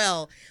 Washington as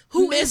well,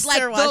 who is Mr.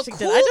 like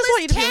Washington. the I just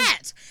want you coolest to be-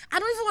 cat. I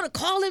don't even want to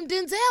call him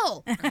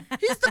Denzel.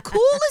 He's the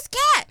coolest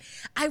cat.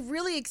 I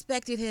really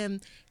expected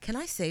him. Can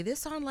I say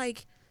this on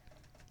like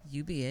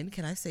UBN?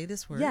 Can I say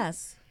this word?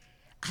 Yes.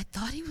 I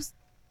thought he was.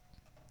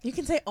 You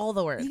can say all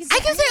the words. I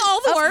can say all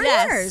the words.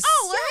 yes.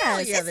 Oh, well,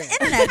 Yes, yeah, it's then. the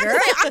internet, girl.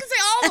 I can say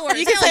all the words.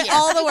 You can Hell say yeah.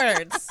 all the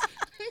words.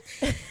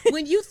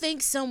 When you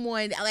think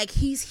someone like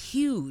he's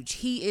huge,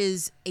 he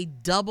is a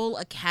double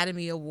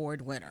Academy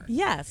Award winner.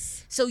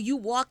 Yes. So you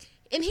walk,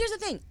 and here's the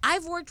thing: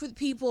 I've worked with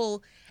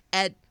people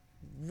at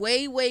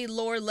way, way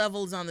lower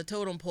levels on the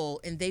totem pole,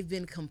 and they've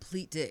been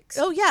complete dicks.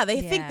 Oh yeah,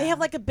 they think they Yeah. have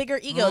like a bigger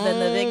ego than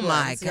the big Oh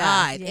my ones.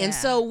 God! Yeah. And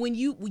so when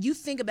you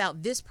think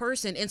about this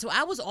person, and so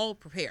I was all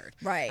prepared.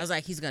 Right. I was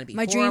like, he's gonna be.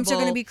 My dreams are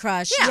horrible. going to be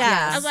crushed. Yeah.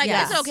 Yes, I was like,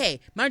 yes. it's okay.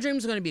 My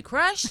dreams are gonna be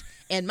crushed,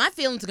 and my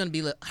feelings are gonna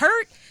be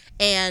hurt,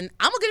 and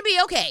I'm gonna be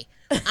okay.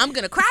 I'm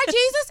gonna cry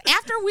Jesus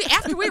after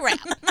we wrap.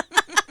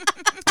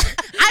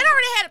 I'd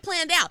already had it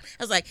planned out.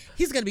 I was like,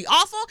 he's gonna be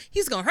awful.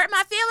 He's gonna hurt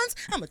my feelings.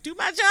 I'm gonna do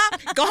my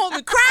job, go home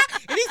and cry,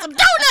 and eat some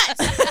donuts.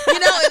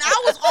 And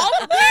I was all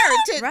prepared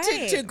to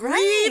Right,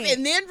 grieve right.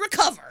 and then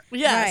recover.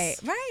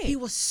 Yes. Right. He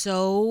was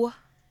so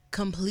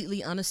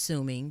completely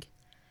unassuming,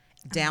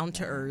 down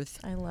to earth,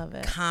 I love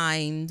it.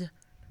 kind.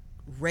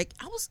 I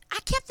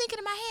kept thinking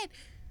in my head,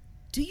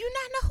 do you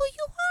not know who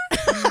you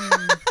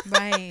are?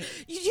 Right.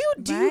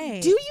 Do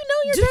Right. you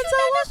know your Do you Denzel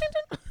not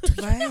Washington?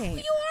 Do you know who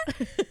Right.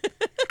 you are?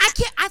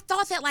 I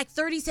thought that like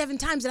 37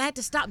 times, and I had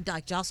to stop.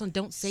 Like, Jocelyn,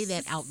 don't say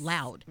that out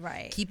loud.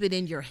 Right. Keep it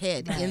in your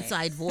head,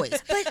 inside voice.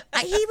 But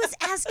he was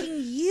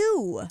asking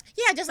you.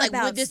 Yeah, just like,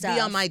 About would this be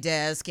stuff. on my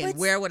desk, and But-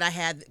 where would I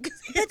have?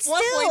 But still,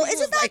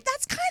 isn't that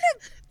that's kind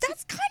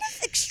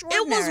of It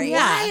extraordinary. was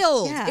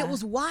wild. Yeah. It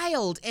was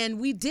wild. And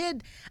we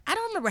did, I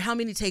don't remember how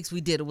many takes we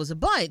did. It was a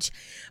bunch.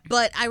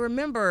 But I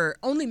remember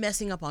only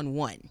messing up on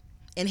one.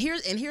 And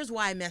here's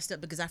why I messed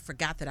up, because I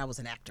forgot that I was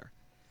an actor.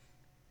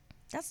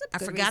 That's a I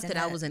good forgot reason that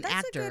I was an that's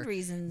actor a good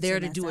reason there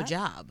to mess do a up.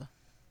 job.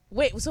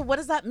 Wait, so what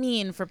does that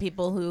mean for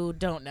people who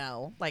don't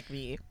know, like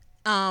me?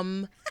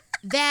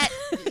 That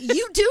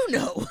you do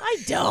know. I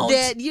don't.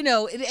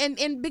 That,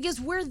 and because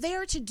we're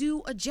there to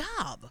do a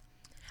job.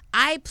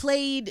 I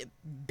played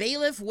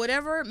bailiff,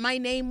 whatever my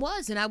name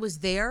was, and I was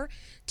there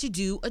to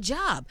do a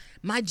job.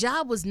 My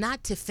job was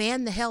not to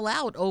fan the hell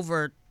out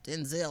over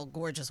Denzel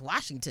Gorgeous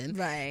Washington.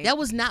 Right. That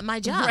was not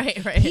my job.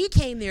 Right. He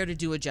came there to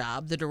do a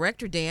job. The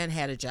director, Dan,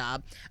 had a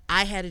job.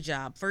 I had a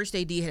job. First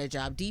AD had a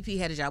job. DP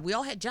had a job. We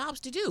all had jobs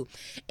to do.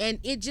 And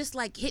it just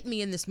like hit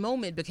me in this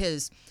moment,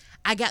 because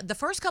I got the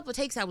first couple of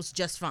takes, I was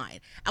just fine.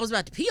 I was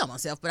about to pee on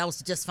myself, but I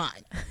was just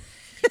fine.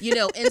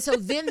 And so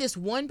then this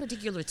one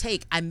particular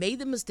take, I made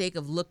the mistake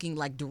of looking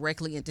like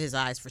directly into his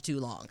eyes for too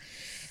long.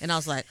 And I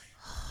was like,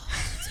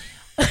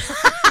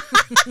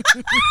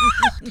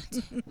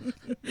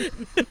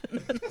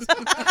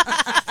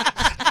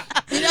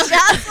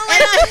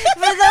 Jocelyn,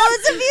 for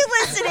those of you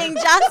listening,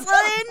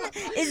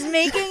 Jocelyn is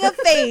making a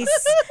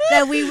face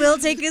that we will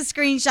take a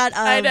screenshot of.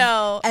 I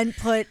know. And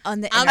put on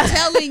the I'm internet.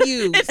 telling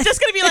you. It's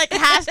just gonna be like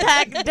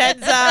hashtag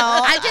Denzel.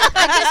 I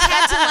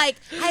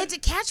just had to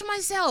catch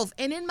myself.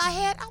 And in my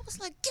head, I was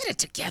like, get it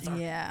together.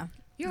 Yeah.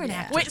 You're an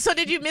actor. Wait, so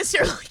did you miss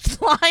your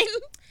line?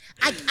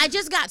 I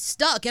just got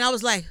stuck, and I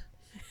was like,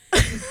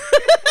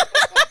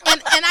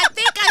 and I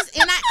think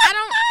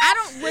I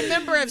don't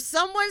remember if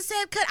someone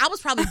said cut. I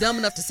was probably dumb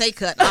enough to say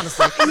cut,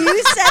 honestly.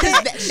 You said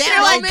it. That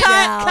You're like, moment-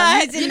 cut.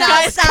 cut. You did You not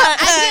guys stop. cut.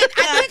 I think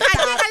I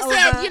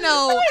said, We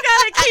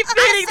gotta keep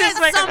beating this said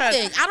microphone.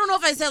 something. I don't know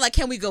if I said like,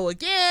 "Can we go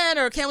again?"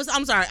 or "Can we?"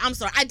 I'm sorry.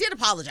 I did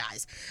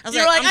apologize. I was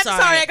You're like, I'm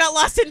sorry, I got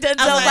lost in Denzel's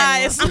I was like,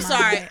 eyes. I'm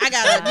sorry. I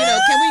gotta,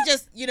 can we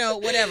just,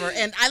 whatever.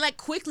 And I like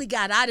quickly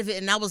got out of it,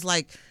 and I was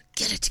like,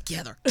 get it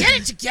together.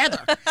 Get it together.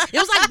 It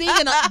was like being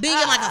in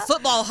like a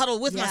football huddle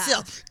with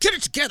myself. Get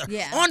it together.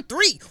 Yeah. On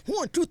 3.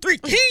 1, 2, 3,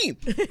 team.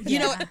 You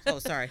know. Oh,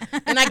 sorry.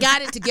 And I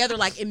got it together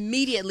like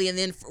immediately, and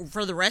then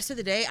for the rest of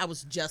the day, I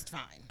was just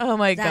fine. Oh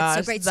my That's gosh,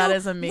 so great. that So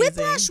is amazing.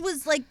 Whiplash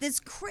was like this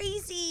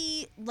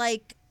crazy,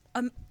 like,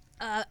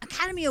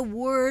 Academy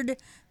Award,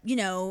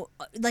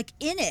 like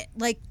in it.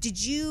 Like,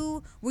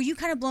 were you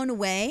kind of blown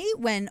away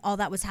when all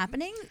that was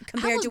happening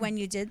compared to when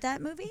you did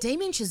that movie?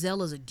 Damien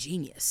Chazelle is a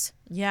genius.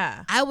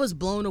 Yeah. I was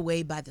blown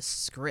away by the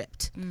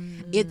script.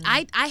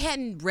 I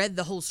hadn't read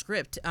the whole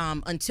script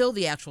until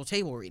the actual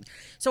table read.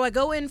 So I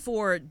go in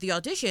for the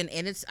audition,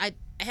 and I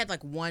had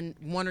like one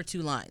or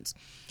two lines,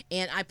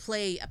 and I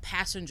play a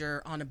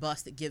passenger on a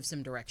bus that gives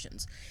him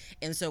directions,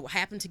 and so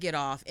happened to get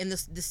off. And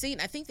the scene,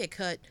 I think they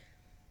cut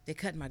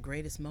my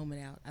greatest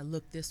moment out. I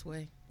looked this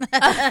way.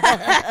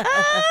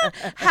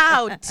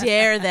 How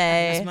dare It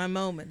they? was my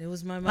moment. It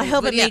was my moment. I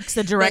hope But it yeah, makes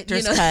the but,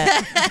 director's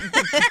cut.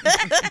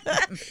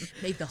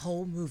 made the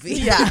whole movie.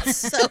 Yeah.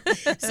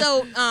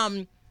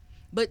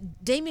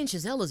 But Damien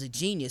Chazelle is a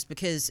genius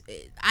because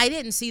I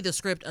didn't see the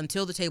script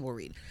until the table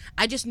read.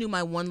 I just knew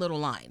my one little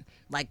line.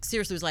 Like,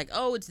 seriously, it was like,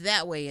 oh, it's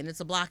that way, and it's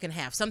a block and a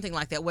half, something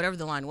like that, whatever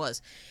the line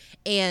was.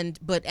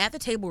 But at the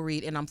table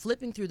read, and I'm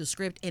flipping through the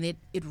script, and it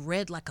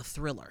read like a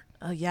thriller.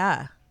 Oh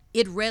yeah.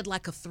 It read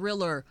like a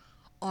thriller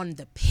on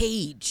the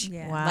page.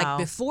 Yeah. Wow. Like,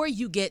 before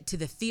you get to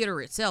the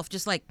theater itself,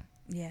 just like,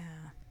 Yeah.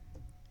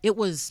 it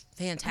was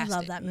I fantastic.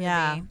 love that movie.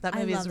 Yeah, that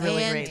movie I is love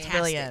really that great. movie. It's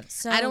brilliant.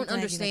 So I don't glad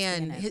you got to be in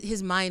understand. it.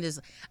 His mind is.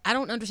 I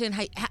don't understand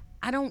how.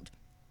 I don't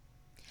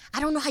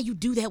know how you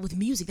do that with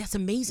music. That's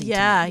amazing.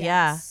 Yeah, To me.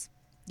 yeah. Yes.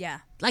 Yeah.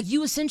 Like,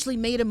 you essentially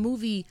made a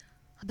movie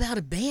about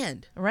a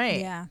band. Right.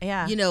 Yeah.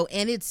 Yeah.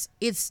 And it's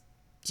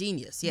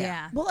genius.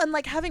 Yeah. Well, and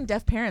like having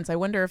deaf parents, I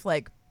wonder if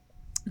like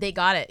they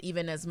got it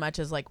even as much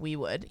as like we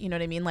would. You know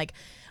what I mean? Like,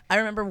 I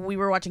remember we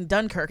were watching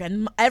Dunkirk,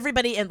 and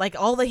everybody and like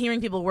all the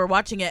hearing people were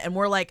watching it, and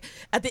we're like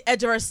at the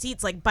edge of our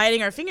seats, like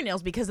biting our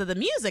fingernails because of the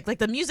music. Like,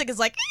 the music is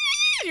like,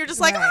 and you're just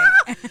like,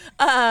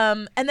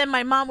 Right. And then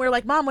my mom, we were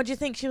like, Mom, what'd you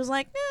think? She was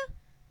like, eh.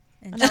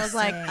 And I was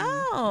like, Interesting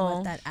oh.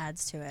 what that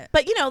adds to it.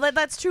 But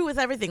that's true with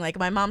everything. Like,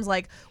 my mom's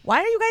like, why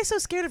are you guys so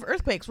scared of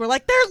earthquakes? We're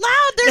like, they're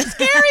loud, they're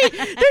scary,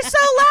 they're so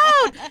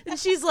loud. And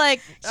she's like,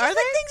 are they?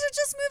 Things are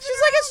just moving.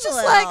 She's like, it's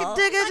just like around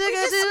a digga little.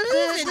 digga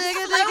moving. digga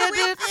Just digga go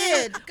with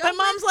digga. it. Go My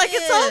mom's with like,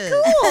 it's all it.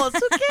 cool. It's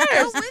who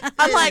cares? with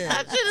I'm like, it.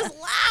 that shit is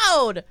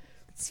loud.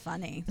 It's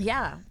funny.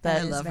 Yeah, That that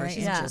is is love her. very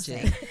She's yeah.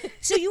 interesting.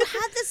 So you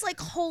had this like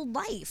whole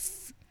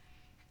life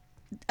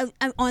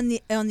on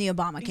the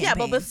Obama campaign. Yeah,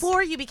 but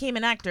before you became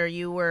an actor,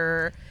 you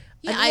were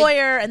Yeah, a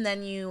lawyer, and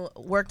then you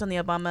worked on the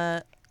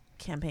Obama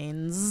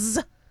campaigns.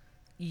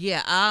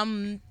 Yeah.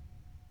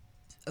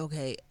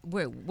 Okay.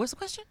 What's the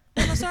question?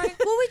 I'm sorry.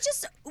 Well,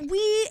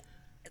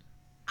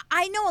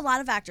 I know a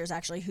lot of actors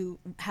actually who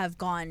have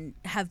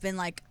been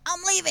like, I'm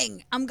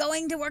leaving. I'm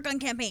going to work on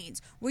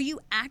campaigns. Were you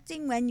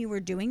acting when you were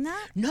doing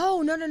that?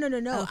 No.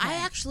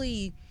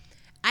 Okay.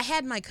 I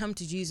had my come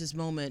to Jesus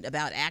moment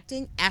about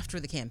acting after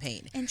the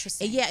campaign.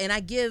 Interesting. And yeah, and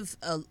I give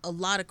a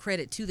lot of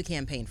credit to the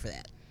campaign for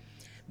that,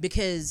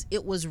 because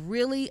it was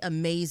really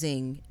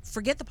amazing.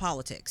 Forget the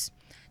politics.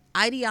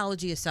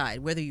 Ideology aside,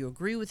 whether you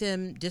agree with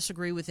him,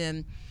 disagree with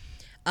him,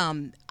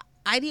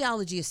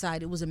 ideology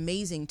aside, it was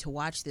amazing to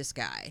watch this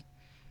guy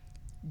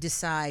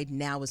decide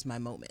now is my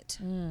moment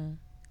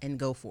and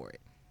go for it.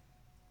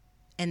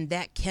 And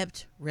that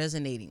kept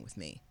resonating with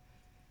me.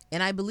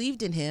 And I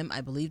believed in him.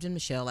 I believed in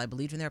Michelle. I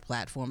believed in their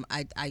platform.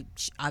 I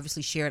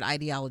obviously shared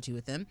ideology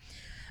with them.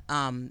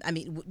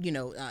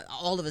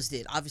 All of us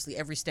did. Obviously,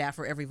 every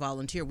staffer, every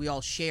volunteer, we all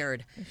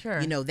shared,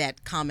 Sure.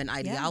 that common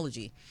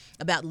ideology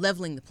about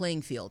leveling the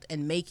playing field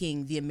and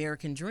making the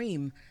American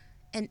dream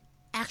an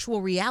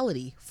actual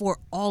reality for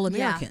all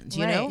Americans,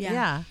 you know?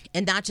 Yeah.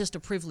 And not just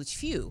a privileged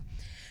few.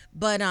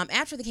 But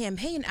after the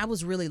campaign, I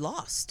was really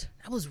lost.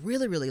 I was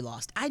really, really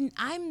lost. I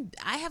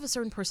have a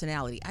certain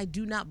personality. I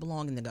do not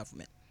belong in the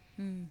government.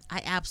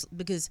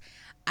 Because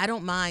I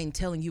don't mind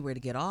telling you where to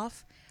get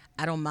off.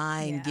 I don't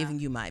mind Yeah. giving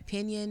you my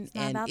opinion,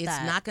 not and about it's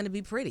that. not going to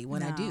be pretty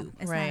when I No, do.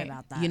 It's Right. not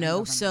about that. You in know,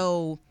 government.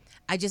 so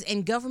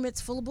and government's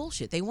full of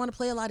bullshit. They want to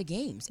play a lot of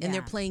games, and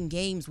they're Yeah. playing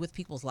games with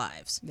people's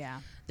lives.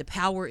 Yeah. The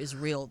power is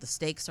real. The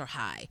stakes are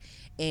high.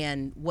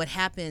 And what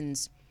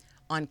happens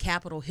on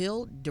Capitol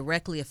Hill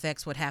directly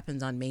affects what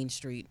happens on Main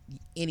Street,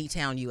 any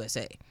town,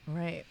 USA.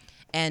 Right.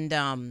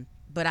 And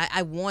but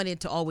I wanted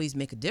to always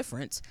make a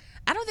difference.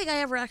 I don't think I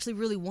ever actually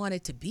really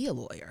wanted to be a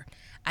lawyer.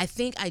 I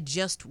think I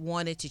just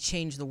wanted to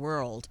change the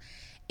world,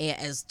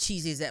 as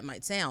cheesy as that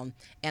might sound.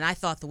 And I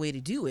thought the way to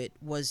do it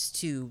was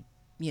to,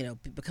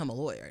 become a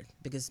lawyer,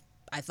 because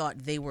I thought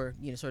they were,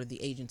 sort of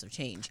the agents of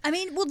change. I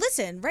mean, well,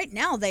 listen. Right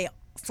now, they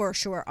for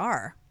sure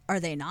are Are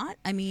they not?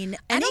 I mean,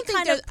 I any don't think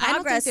kind of they're- I don't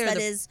think progress they're that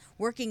the- is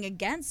working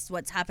against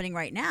what's happening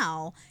right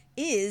now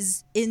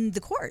is in the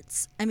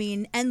courts. I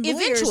mean, and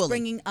lawyers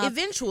bringing up.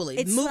 eventually,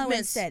 it's slow and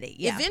movements, steady.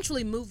 Yeah.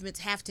 eventually movements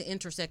have to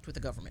intersect with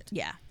the government.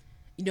 Yeah.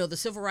 You know, the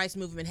civil rights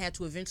movement had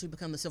to eventually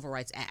become the Civil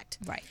Rights Act.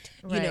 Right.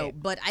 You know,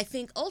 Right. but I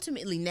think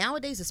ultimately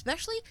nowadays,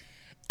 especially,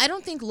 I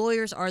don't think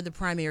lawyers are the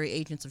primary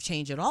agents of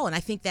change at all, and I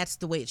think that's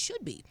the way it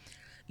should be.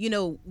 You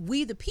know,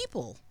 we the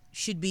people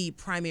should be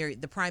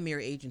the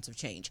primary agents of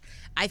change.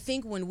 I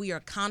think when we are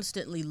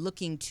constantly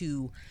looking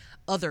to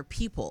other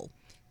people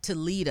to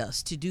lead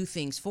us, to do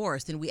things for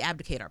us, then we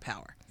abdicate our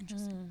power.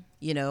 Interesting.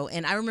 You know,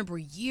 and I remember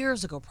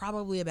years ago,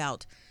 probably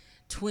about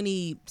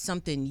 20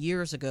 something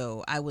years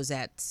ago, I was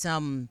at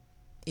some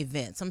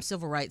event, some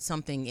civil rights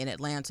something in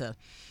Atlanta,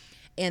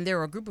 and there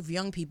were a group of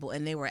young people,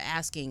 and they were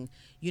asking,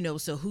 you know,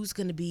 so who's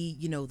going to be,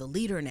 you know, the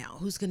leader now?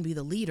 Who's going to be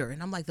the leader?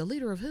 And I'm like, the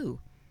leader of who?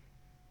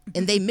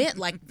 And they meant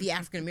like the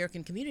African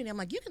American community. I'm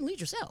like, you can lead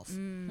yourself.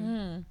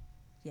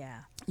 Yeah.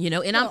 You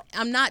know, and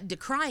I'm not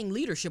decrying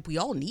leadership. We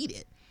all need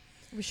it.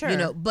 Sure. You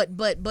know,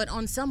 but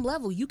on some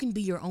level, you can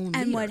be your own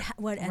And leader.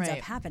 what ends up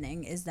Right.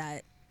 happening is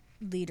that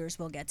leaders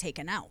will get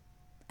taken out.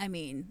 I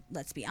mean,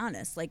 let's be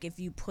honest. Like, if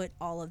you put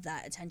all of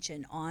that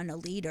attention on a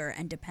leader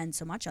and depend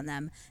so much on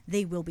them,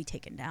 they will be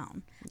taken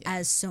down,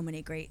 as so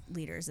many great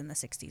leaders in the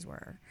 '60s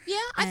were. Yeah,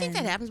 I think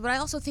that happens, but I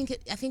also think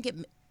it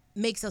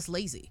makes us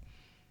lazy.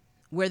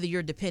 Whether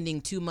you're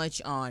depending too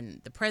much on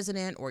the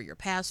president or your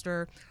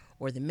pastor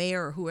or the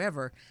mayor or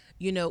whoever,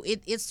 you know,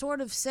 it sort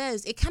of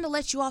says, it kind of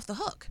lets you off the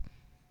hook.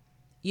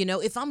 You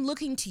know, if I'm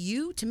looking to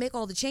you to make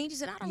all the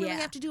changes, then I don't really Yeah.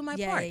 have to do my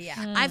Yeah, part.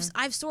 yeah, yeah.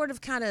 I've sort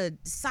of kind of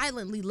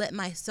silently let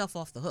myself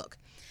off the hook.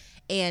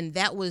 And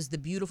that was the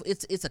beautiful,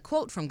 it's a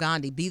quote from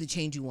Gandhi, be the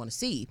change you want to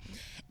see.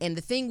 And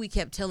the thing we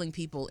kept telling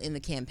people in the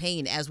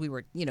campaign as we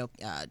were, you know,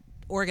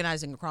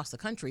 organizing across the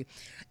country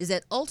is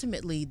that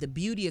ultimately the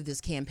beauty of this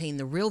campaign,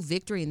 the real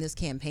victory in this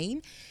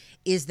campaign,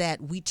 is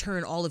that we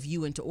turn all of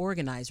you into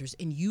organizers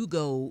and you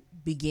go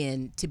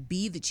begin to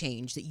be the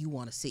change that you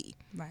want to see.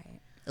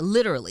 Right.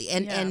 Literally.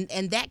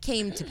 And that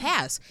came to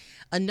pass.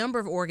 A number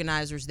of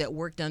organizers that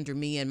worked under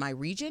me in my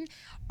region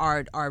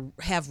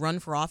have run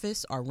for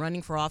office, are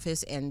running for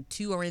office, and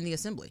 2 are in the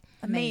assembly.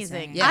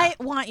 Amazing. Yeah. I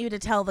want you to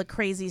tell the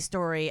crazy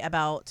story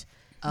about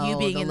you Oh,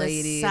 being the in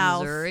lady the in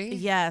South. Missouri?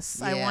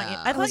 Yes, I want you.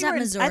 Yeah. I thought Was you that were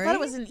in, I Missouri? thought it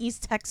was in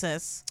East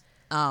Texas.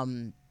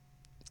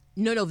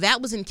 No,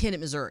 that was in Kennett,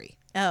 Missouri.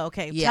 Oh,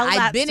 okay. Yeah, Tell that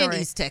I've been story.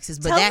 in East Texas,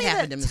 but Tell that me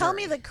happened in Missouri. Tell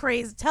me the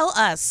crazy. Tell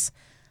us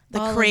the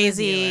All of the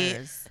crazy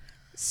viewers.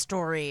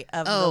 story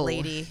of the Oh,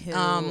 lady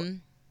who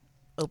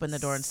opened the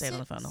door and stayed on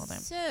the phone the whole time.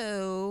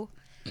 So,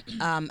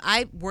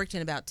 I worked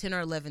in about 10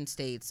 or 11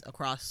 states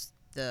across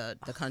the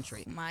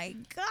country. My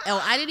God.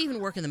 Oh, I didn't even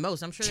work in the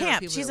most. I'm sure there were Champ.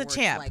 people She's that a worked,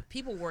 champ. Like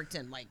people worked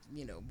in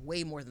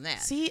way more than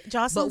that. See, But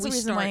Jocelyn's we the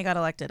reason why start- he got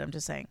elected. I'm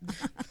just saying.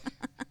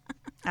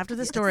 After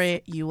the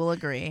story, you will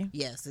agree.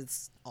 Yes,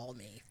 it's all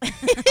me.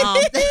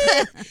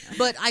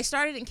 But I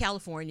started in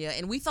California,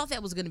 and we thought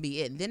that was going to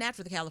be it. And then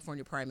after the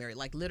California primary,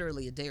 like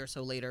literally a day or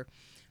so later,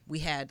 we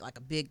had like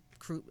a big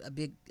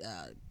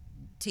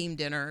team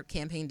dinner,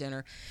 campaign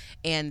dinner,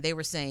 and they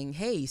were saying,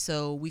 hey,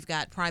 so we've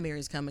got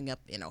primaries coming up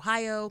in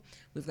Ohio,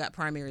 we've got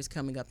primaries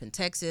coming up in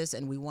Texas,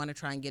 and we want to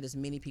try and get as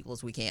many people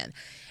as we can.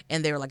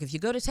 And they were like, if you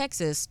go to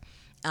Texas,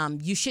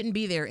 you shouldn't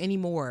be there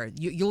anymore.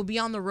 You'll be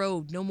on the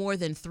road no more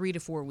than 3 to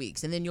 4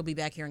 weeks, and then you'll be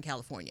back here in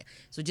California.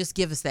 So just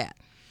give us that.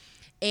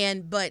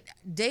 But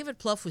David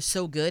Plouffe was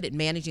so good at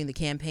managing the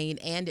campaign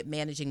and at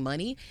managing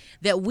money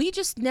that we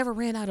just never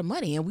ran out of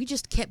money, and we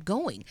just kept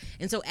going.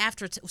 And so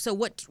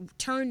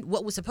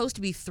what was supposed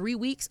to be 3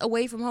 weeks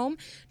away from home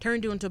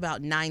turned into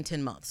about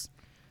 9-10 months.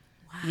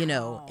 You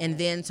know, and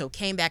then so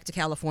came back to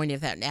California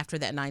after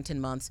that 9-10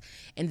 months,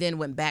 and then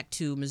went back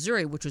to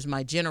Missouri, which was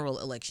my general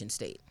election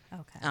state.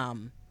 Okay.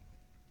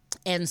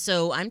 And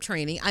so I'm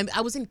training.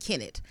 I was in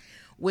Kennett,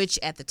 which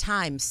at the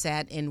time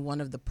sat in one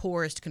of the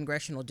poorest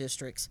congressional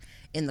districts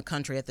in the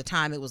country. At the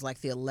time, it was like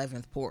the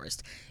 11th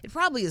poorest. It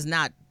probably is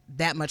not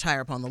that much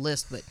higher up on the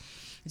list, but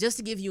just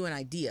to give you an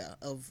idea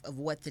of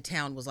what the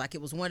town was like,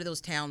 it was one of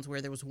those towns where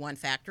there was one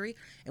factory,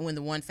 and when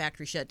the one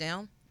factory shut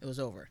down, it was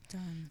over.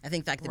 Done. I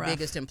think like the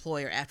biggest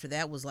employer after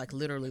that was like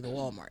literally the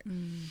Walmart.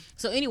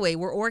 So anyway,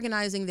 we're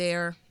organizing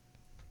there,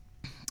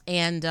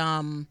 and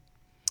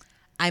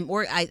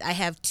I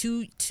have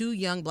two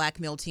young black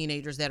male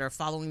teenagers that are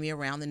following me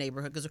around the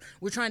neighborhood because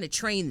we're trying to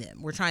train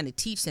them. We're trying to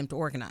teach them to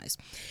organize.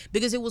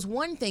 Because it was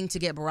one thing to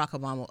get Barack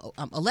Obama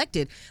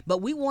elected,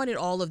 but we wanted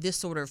all of this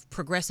sort of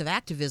progressive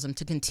activism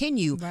to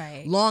continue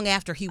Right. long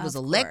after he was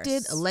Of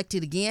elected, course.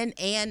 elected again,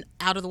 and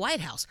out of the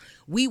White House.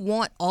 We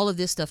want all of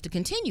this stuff to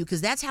continue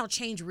because that's how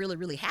change really,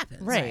 really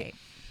happens. Right.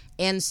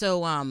 And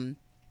so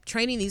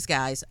training these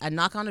guys, I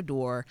knock on a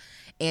door,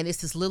 and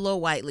it's this little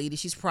old white lady.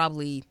 She's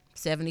probably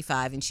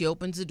 75, and she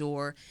opens the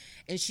door,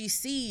 and she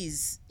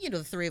sees,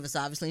 the three of us,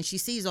 obviously, and she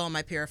sees all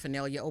my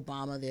paraphernalia,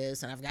 Obama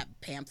this, and I've got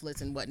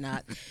pamphlets and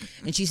whatnot.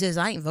 And she says,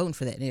 I ain't voting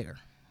for that nigger.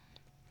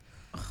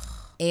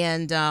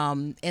 And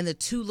the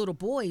two little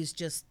boys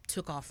just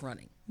took off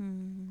running.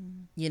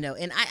 You know,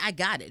 and I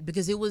got it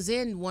because it was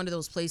in one of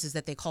those places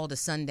that they called a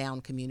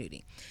sundown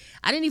community.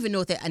 I didn't even know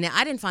what that, and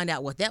I didn't find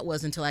out what that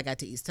was until I got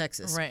to East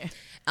Texas. Right.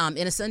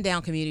 In a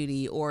sundown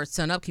community or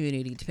sunup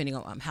community, depending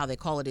on how they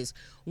call it, is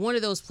one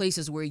of those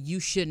places where you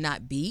should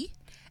not be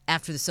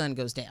after the sun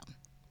goes down.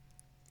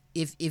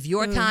 If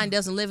your kind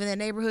doesn't live in that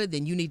neighborhood,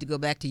 then you need to go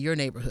back to your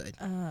neighborhood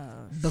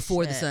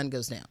before the sun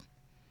goes down.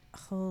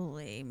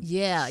 Holy.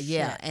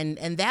 Yeah.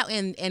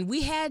 And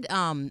we had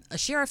a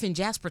sheriff in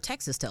Jasper,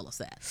 Texas, tell us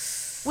that.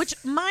 Which,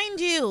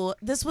 mind you,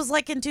 this was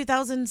like in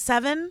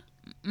 2007.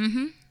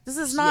 Mm-hmm. This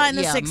is not in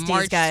the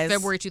 60s, guys.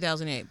 February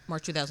 2008.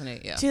 March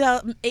 2008, yeah.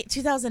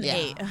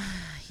 2008.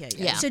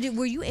 Yeah. So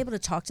were you able to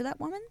talk to that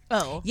woman?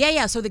 Oh.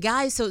 Yeah. So the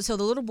guys, so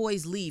the little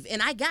boys leave.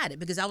 And I got it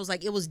because I was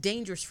like, it was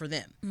dangerous for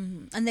them.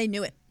 And they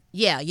knew it.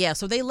 Yeah.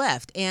 So they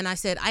left. And I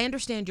said, I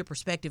understand your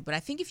perspective, but I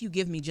think if you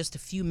give me just a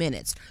few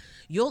minutes,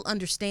 you'll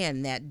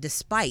understand that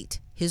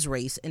despite his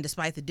race and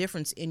despite the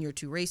difference in your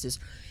two races,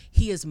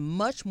 he is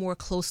much more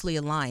closely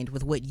aligned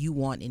with what you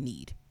want and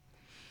need.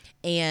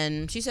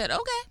 And she said,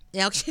 okay.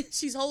 Now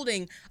she's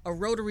holding a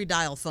rotary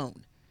dial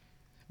phone.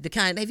 The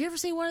kind, have you ever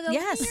seen one of those?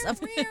 Yes,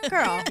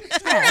 girl. I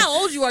don't know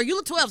how old you are. You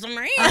look 12. So I'm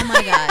like, Oh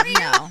my God,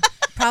 no.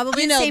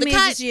 Probably You know, the same the age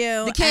kind- as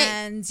you, the kind-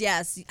 and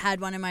yes,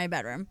 had one in my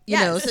bedroom. you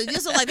know, so this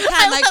is like the I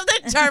kind like, love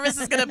that Jarvis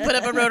is going to put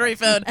up a rotary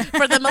phone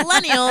for the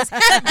millennials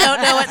that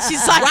don't know what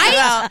she's talking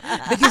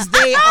about. because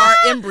they are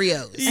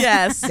embryos.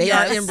 Yes. They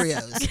are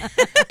embryos.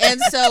 And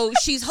so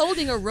she's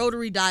holding a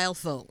rotary dial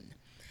phone,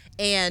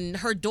 and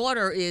her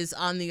daughter is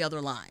on the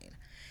other line.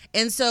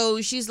 And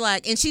so she's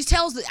like, and she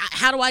tells,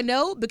 how do I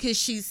know? Because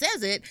she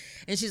says it,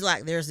 and she's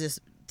like, there's this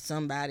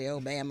somebody,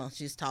 Obama,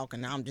 she's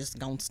talking. I'm just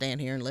going to stand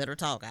here and let her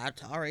talk. I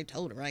already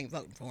told her I ain't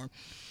voting for him.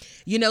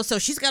 You know, so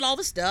she's got all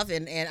the stuff,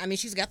 and I mean,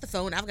 she's got the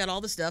phone. I've got all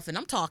the stuff, and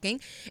I'm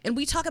talking. And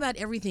we talk about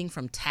everything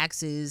from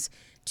taxes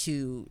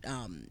to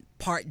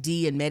Part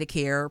D and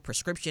Medicare,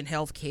 prescription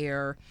health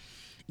care.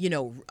 You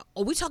know,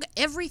 we talk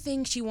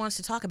everything she wants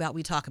to talk about,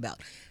 we talk about.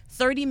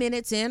 30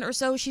 minutes in or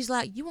so, she's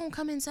like, you won't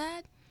come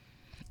inside?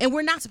 And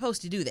we're not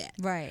supposed to do that.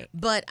 Right.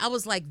 But I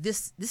was like,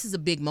 this is a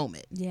big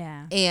moment.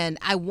 Yeah. And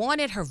I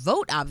wanted her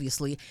vote,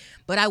 obviously,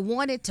 but I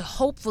wanted to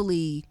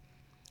hopefully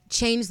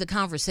change the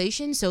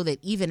conversation so that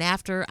even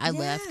after I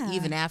left, Yeah.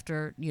 even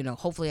after, you know,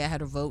 hopefully I had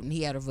her vote and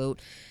he had her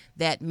vote,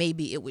 that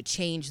maybe it would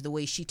change the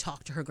way she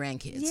talked to her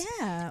grandkids.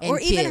 Yeah. and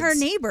Or even her kids,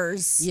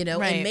 neighbors. You know,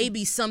 Right. and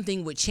maybe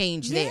something would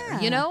change there,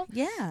 Yeah. you know?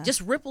 Yeah.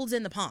 Just ripples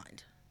in the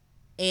pond.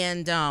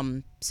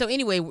 And so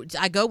anyway,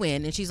 I go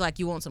in and she's like,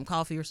 you want some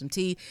coffee or some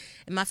tea?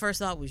 And my first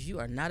thought was, you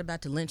are not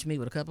about to lynch me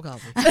with a cup of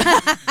coffee.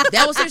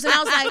 That was serious. And I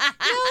was like,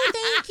 no,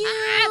 thank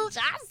you.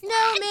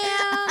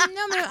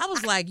 No, ma'am. I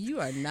was like, you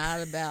are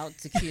not about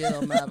to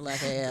kill my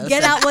black ass.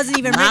 Get out wasn't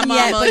even My written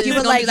yet, mama but you is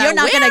were gonna like, be you're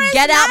not "Where going to is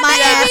get out my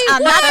ass. baby?"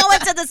 I'm not going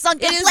to the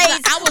sunken It is place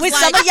not- I was with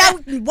like- some of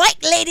your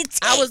white lady tea.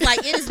 I was like,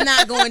 it is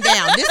not going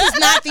down. This is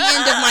not the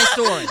end of my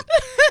story.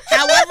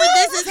 However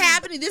this is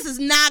happening, this is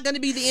not going to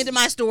be the end of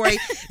my story.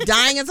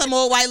 Dying in some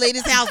old white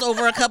lady's house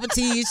over a cup of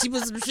tea. She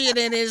put some shit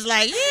in it. It's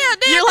like, yeah,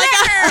 damn You're like,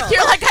 girl.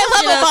 you're like, I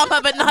love You know,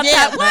 Obama, but not yeah,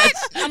 that what?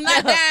 much. I'm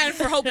not dying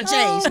for hope and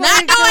change. Oh Not my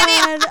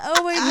doing it. God.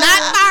 Oh my God.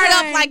 Not fired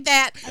up Okay. like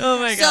that. Oh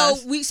my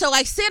gosh. So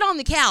I sit on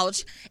the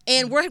couch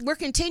and we're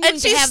continuing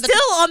And to she's have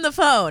still on the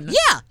phone.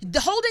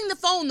 holding the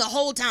phone the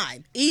whole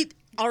time.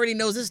 Already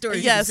knows this story.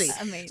 Yes. You can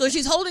see. Amazing. So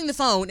she's holding the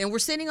phone and we're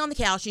sitting on the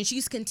couch and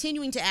she's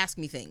continuing to ask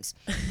me things.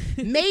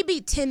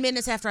 Maybe 10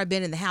 minutes after I've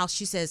been in the house,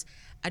 she says,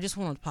 I just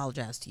want to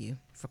apologize to you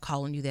for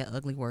calling you that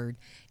ugly word.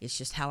 It's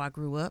just how I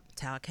grew up.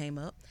 It's how I came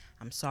up.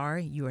 I'm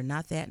sorry. You are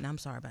not that, and I'm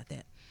sorry about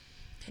that.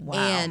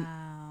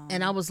 Wow.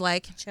 And I was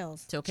like,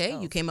 Chills. it's okay.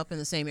 Chills. You came up in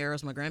the same era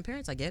as my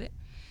grandparents. I get it.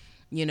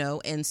 You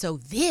know, and so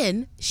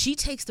then she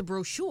takes the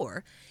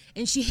brochure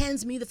and she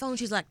hands me the phone.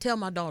 She's like, tell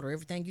my daughter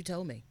everything you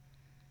told me.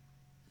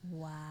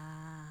 Wow.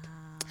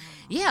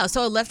 Yeah,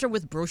 so I left her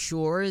with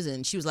brochures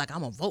and she was like, I'm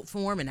going to vote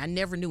for him. And I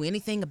never knew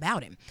anything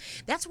about him.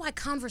 That's why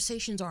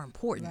conversations are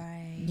important.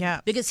 Right.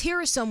 Yeah. Because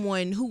here is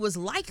someone who was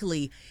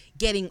likely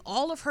getting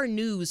all of her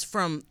news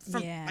from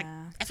like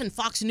Yeah. effing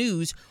Fox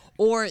News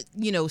or,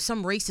 you know,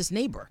 some racist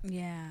neighbor.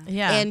 Yeah.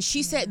 Yeah. And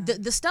she said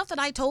the stuff that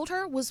I told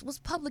her was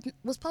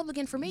public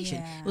information.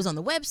 Yeah. It was on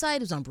the website,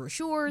 it was on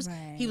brochures.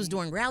 He was Right.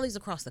 doing rallies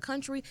across the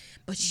country,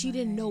 but she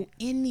didn't know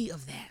any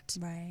of that.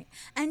 Right.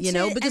 And You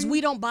know, because and-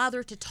 we don't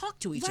bother to talk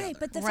to each Right, other.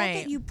 but the fact Right.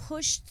 that you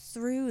pushed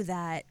through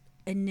that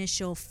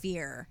initial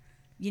fear,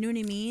 you know what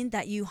I mean?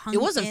 That you hung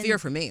It wasn't in- fear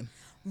for me.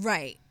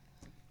 Right.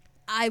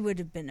 I would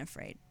have been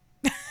afraid.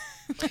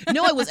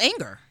 No, it was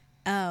anger.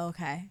 Oh,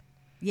 okay.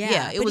 Yeah,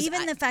 Yeah, it but was-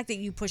 even the fact that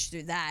you pushed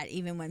through that,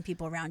 even when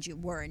people around you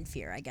were in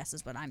fear, I guess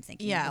is what I'm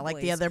thinking. of Yeah, like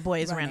the other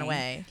boys ran running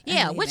away. and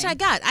Yeah, which I leaving.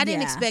 got. I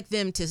didn't Yeah. expect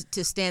them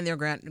to stand their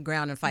ground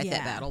and fight that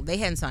Yeah. battle. They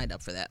hadn't signed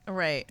up for that.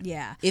 Right.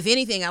 Yeah. If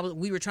anything,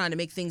 we were trying to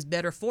make things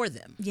better for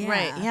them. Yeah.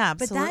 Right, yeah,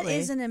 But that absolutely.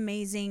 is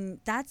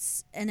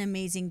that's an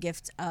amazing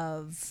gift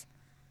of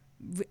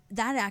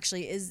that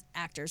actually is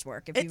actor's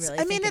work. If It's- you really,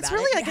 I mean, think it's about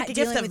really it. like a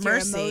Dealing gift of with your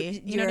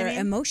mercy, you know what I your mean?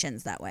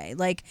 emotions that way,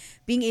 like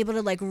being able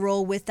to like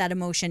roll with that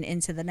emotion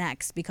into the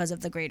next because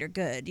of the greater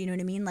good. You know what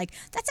I mean? Like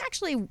that's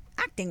actually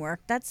acting work.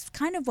 That's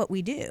kind of what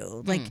we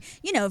do. Like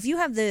if you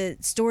have the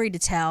story to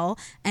tell,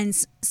 and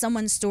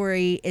someone's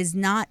story is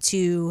not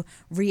to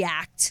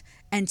react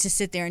and to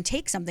sit there and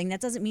take something, that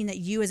doesn't mean that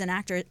you as an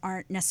actor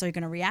aren't necessarily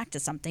going to react to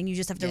something. You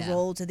just have to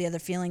roll to the other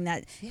feeling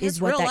that it's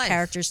is what real that life.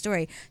 character's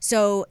story.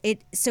 So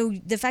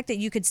the fact that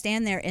you could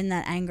stand there in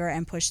that anger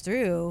and push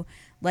through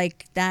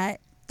like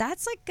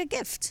that's like a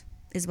gift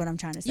is what I'm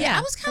trying to say. Yeah,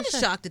 I was kind of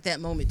shocked at that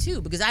moment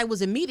too, because I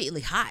was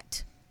immediately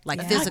hot, like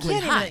Yeah. physically I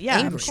can't hot, even- yeah,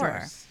 I'm angry.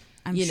 sure.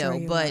 I'm you sure know,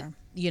 you but were.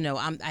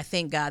 I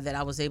thank God that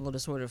I was able to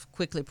sort of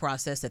quickly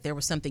process that there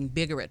was something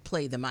bigger at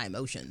play than my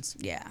emotions.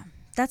 Yeah.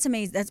 That's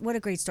amazing. That's what a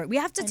great story. We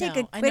have to take a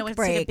I quick know, we have to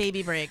break. take a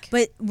baby break.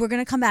 But we're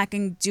going to come back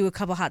and do a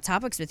couple hot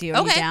topics with you.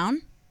 Are you Okay.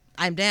 down?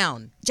 I'm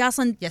down.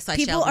 Jocelyn, Yes, I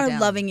people shall be are down.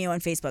 loving you on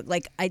Facebook.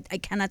 Like, I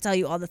cannot tell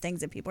you all the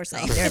things that people are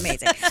saying. They're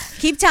amazing.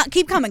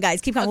 keep coming,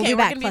 guys. Keep coming. Okay, We'll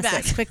be we're back. gonna be Plus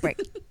back. this. Quick break.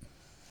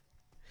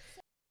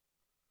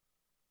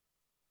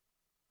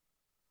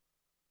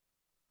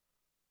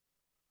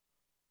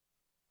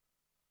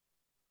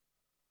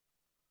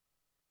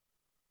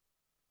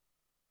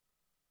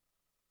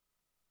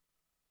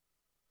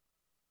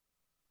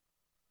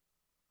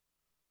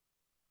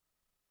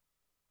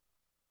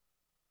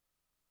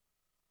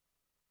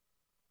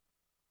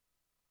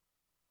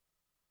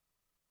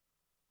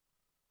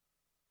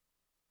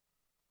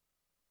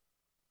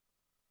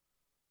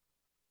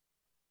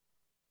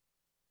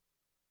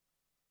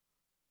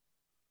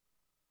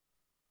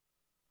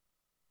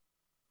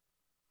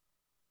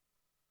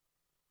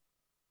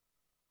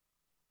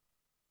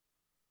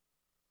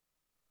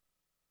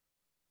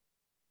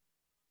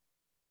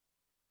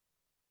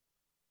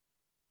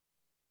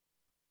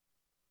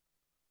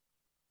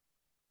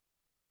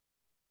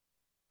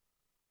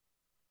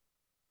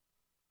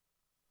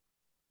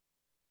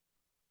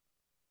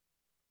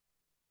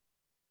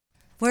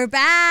 We're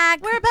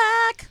back. We're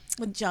back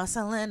with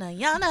Jocelyn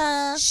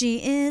Ayana. She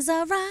is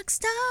a rock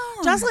star.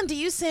 Jocelyn, do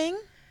you sing?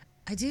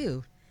 I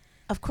do.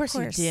 Of course,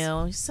 course. you do.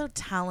 You're so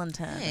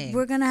talented. Hey.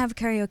 We're going to have a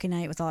karaoke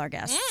night with all our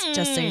guests,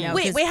 just so you know.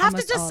 Wait, 'cause we have to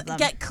almost all just of them-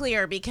 get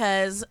clear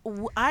because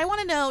I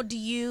want to know, do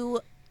you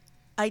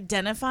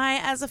identify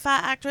as a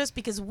fat actress?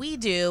 Because we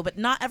do, but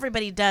not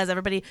everybody does.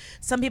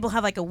 Some people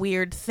have like a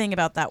weird thing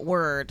about that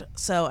word.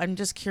 So I'm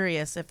just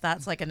curious if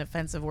that's like an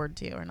offensive word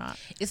to you or not.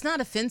 It's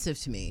not offensive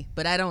to me,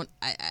 but I don't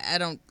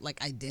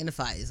like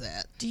identify as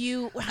that. Do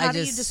you, how do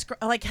you just-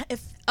 describe, like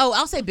if, Oh,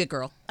 I'll say big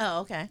girl. oh,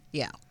 okay.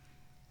 Yeah.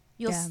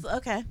 Yeah.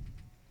 Okay.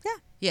 Yeah.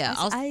 Yeah.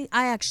 I'll, I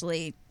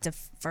actually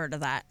defer to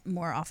that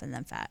more often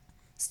than fat.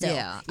 Still,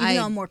 Yeah, even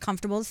though I'm more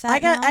comfortable with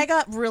fat. I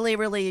got really,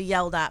 really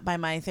yelled at by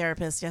my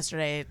therapist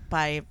yesterday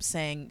by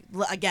saying,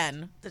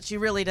 again, that she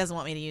really doesn't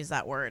want me to use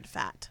that word,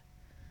 fat.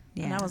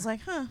 yeah. And I was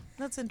like, huh,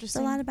 that's it's a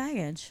interesting. lot of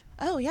baggage.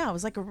 Oh, yeah. It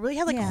was like, we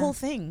had like a Yeah. whole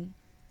thing.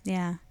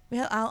 Yeah.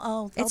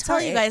 I'll It's tell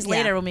hard- you guys yeah.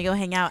 later when we go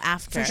hang out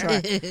after. For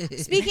sure.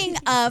 Speaking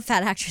of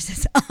fat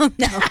actresses, oh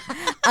no,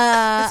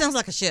 that sounds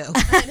like a show. Oh,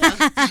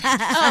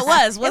 it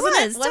was, wasn't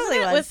it? was, totally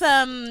Wasn't it? was.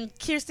 With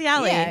Kirstie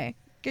Alley. yeah,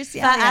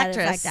 Kirstie Fat Alley had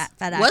a actress. fat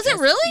Was it actress.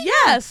 really?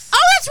 Yes. Oh,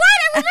 that's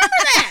right. I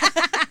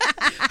remember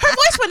that. Her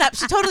voice went up.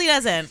 She totally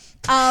doesn't.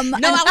 No,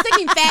 I was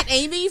thinking Fat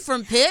Amy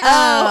from Pitt. yeah.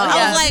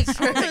 I was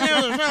like, there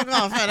was a show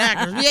called Fat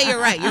Actors. Yeah, you're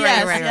right. You're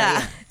Yes, right.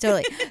 yeah.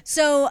 Totally.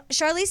 So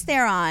Charlize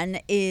Theron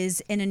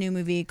is in a new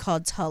movie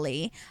called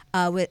Tully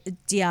with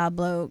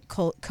Diablo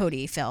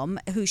Cody film,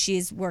 who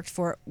she's worked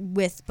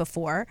with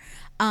before.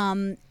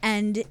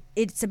 And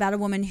it's about a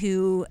woman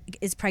who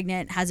is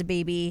pregnant, has a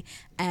baby,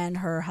 and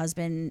her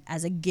husband,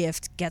 as a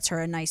gift, gets her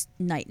a nice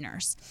night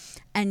nurse.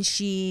 And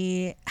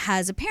she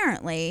had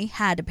apparently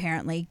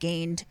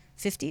gained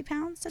 50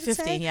 pounds, did it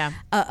 50, say? yeah.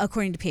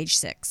 According to Page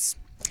Six.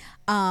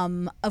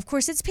 Of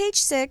course, it's Page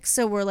Six,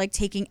 so we're like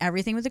taking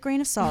everything with a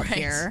grain of salt Right.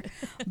 here.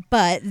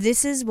 But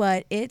this is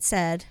what it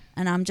said,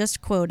 and I'm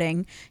just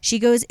quoting. She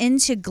goes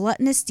into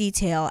gluttonous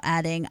detail,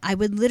 adding, "I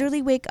would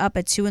literally wake up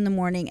at 2 a.m.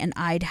 and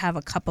I'd have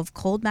a cup of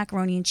cold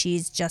macaroni and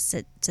cheese just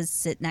to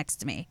sit next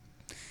to me."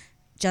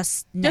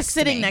 Just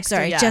sitting next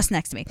to, yeah. just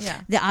next to me.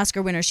 Yeah. The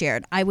Oscar winner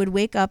shared, "I would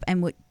wake up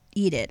and would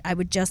eat it. I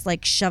would just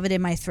like shove it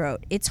in my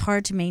throat. It's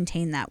hard to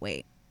maintain that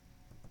weight."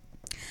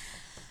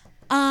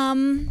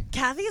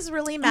 Kathy's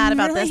really mad I'm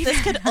about really this.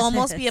 This could mad about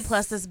almost be a this.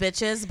 plus this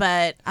bitches,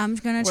 but I'm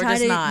gonna We're try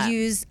just to not.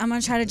 I'm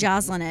gonna try to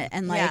Jocelyn it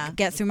and like Yeah.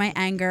 get through my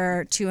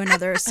anger to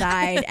another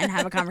side and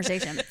have a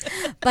conversation.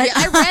 But Yeah,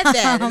 I read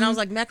that and I was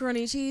like,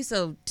 macaroni and cheese.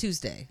 So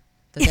Tuesday.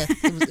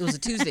 It was a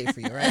Tuesday for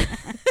you, right?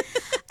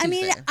 I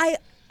mean, Tuesday.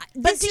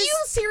 But do you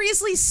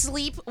seriously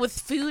sleep with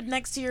food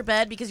next to your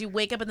bed because you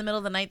wake up in the middle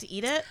of the night to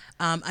eat it?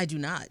 I do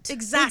not.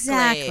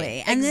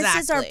 Exactly. And this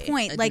is our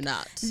point. I do Like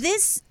not.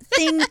 this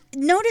thing.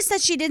 Notice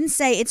that she didn't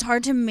say it's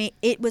hard to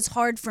it was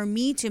hard for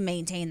me to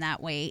maintain that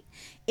weight.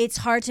 It's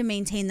hard to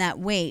maintain that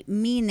weight,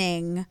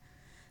 meaning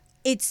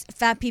it's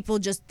fat people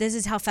this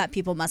is how fat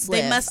people must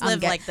live. They must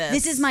live like this.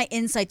 This is my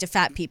insight to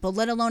fat people,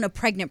 let alone a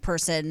pregnant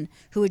person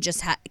who had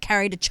just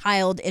carried a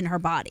child in her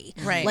body.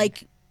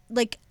 Right.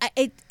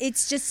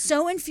 It's just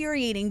so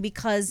infuriating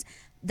because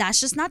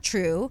that's just not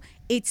true.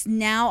 It's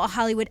now a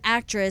Hollywood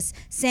actress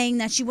saying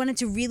that she wanted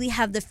to really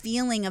have the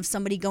feeling of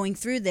somebody going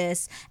through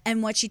this,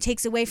 and what she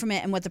takes away from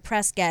it and what the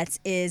press gets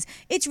is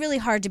it's really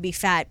hard to be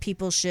fat.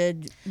 People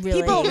should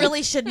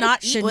really should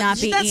not should eat. not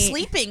Should be not eat-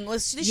 sleeping. They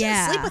should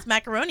Yeah. sleep with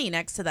macaroni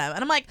next to them.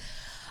 And I'm like,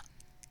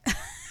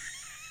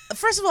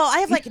 first of all, I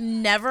have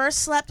never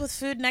slept with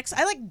food next.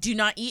 I do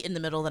not eat in the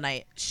middle of the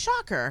night.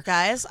 Shocker,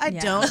 guys. I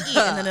Yeah. don't eat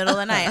in the middle of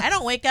the night. I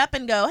don't wake up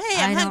and go, hey,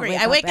 I'm I don't hungry.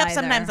 wake I wake up up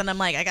sometimes either. and I'm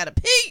like, I gotta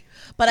pee.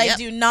 But I Yep.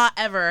 do not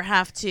ever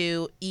have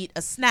to eat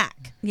a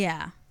snack.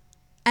 Yeah.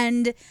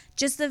 And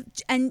she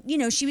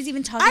was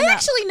even talking I about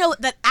actually know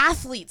that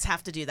athletes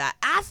have to do that.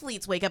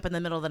 Athletes wake up in the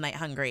middle of the night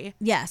hungry.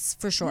 yes,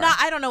 for sure.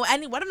 I don't know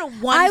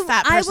one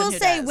fat person I will who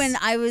say does. when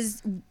I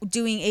was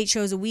doing 8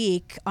 shows a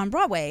week on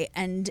Broadway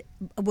and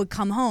would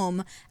come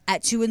home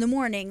at 2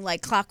 a.m,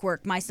 like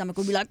clockwork, my stomach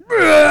would be like,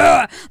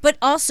 "Bruh!" But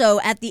also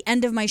at the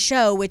end of my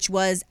show, which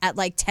was at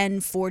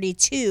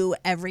 10:42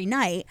 every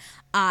night,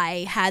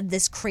 I had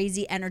this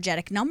crazy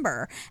energetic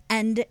number,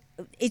 and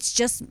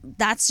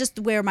that's just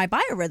where my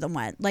biorhythm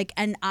went.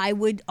 And I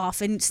would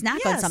often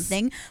snack on Yes.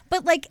 something,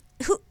 but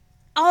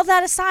all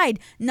that aside,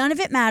 none of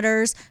it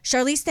matters.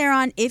 Charlize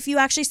Theron, if you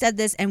actually said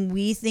this and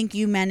we think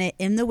you meant it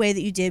in the way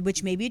that you did,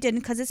 which maybe you didn't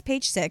because it's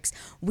page 6,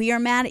 we are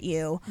mad at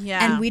you.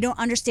 Yeah. And we don't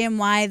understand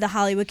why the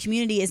Hollywood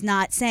community is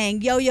not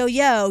saying, yo,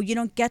 you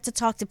don't get to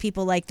talk to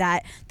people like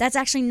that. That's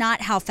actually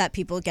not how fat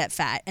people get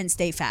fat and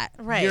stay fat.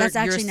 Right. That's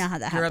actually not how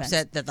that You're happens.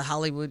 upset that the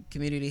Hollywood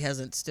community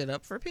hasn't stood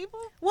up for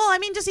people? Well, I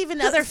mean, just even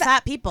other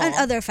fat people. And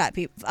other fat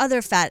people,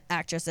 other fat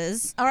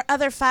actresses. or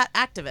other fat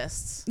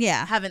activists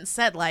Yeah. haven't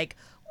said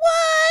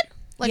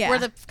what Yeah. we're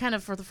the kind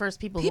of for the first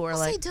people People who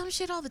are say dumb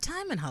shit all the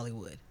time in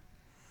Hollywood.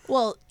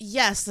 well,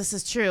 yes, this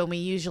is true, and we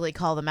usually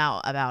call them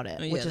out about it,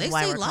 which they is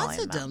why say we're lots calling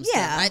of them dumb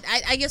Yeah.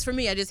 stuff. I guess for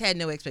me, I just had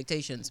no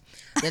expectations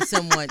that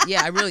someone.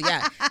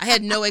 I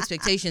had no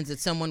expectations that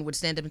someone would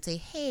stand up and say,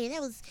 "Hey,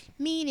 that was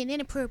mean and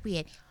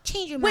inappropriate.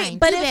 Change your Wait, mind.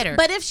 but Do if better."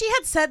 but if she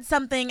had said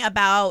something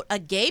about a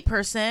gay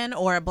person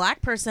or a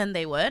black person,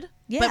 they would.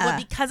 Yeah.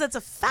 But because it's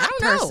a fat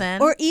don't know.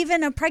 person Or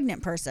even a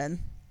pregnant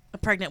person. a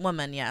pregnant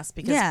woman, yes,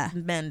 because Yeah.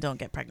 men don't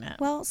get pregnant.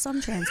 Well,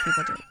 some trans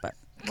people do, but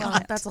Well,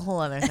 that's a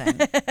whole other thing.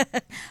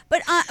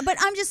 But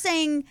I'm just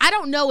saying. I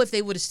don't know if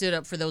they would have stood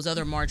up for those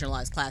other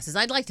marginalized classes.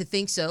 I'd like to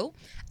think so.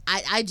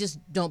 I just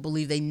don't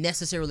believe they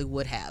necessarily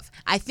would have.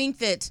 I think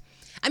that,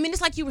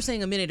 it's like you were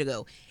saying a minute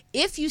ago.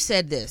 If you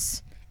said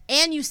this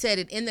and you said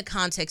it in the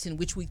context in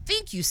which we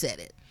think you said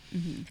it,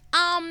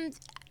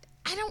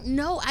 I don't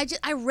know.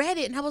 I read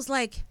it and I was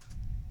like,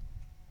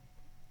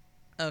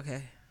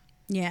 okay.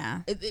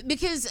 Yeah.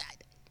 Because,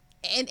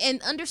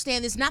 and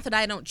understand this, not that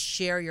I don't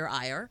share your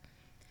ire.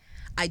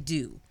 I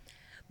do.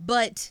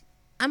 But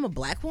I'm a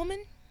black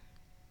woman,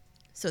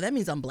 so that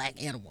means I'm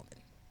black and a woman.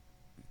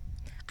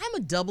 I'm a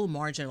double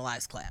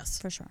marginalized class,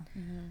 For sure.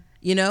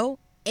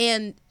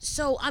 And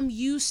so I'm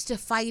used to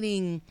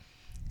fighting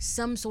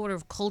some sort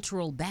of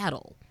cultural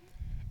battle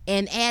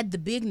and add the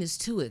bigness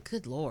to it.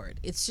 Good Lord.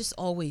 It's just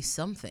always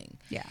something.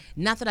 Yeah.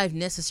 Not that I've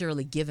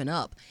necessarily given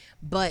up,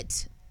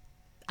 but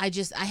I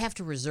have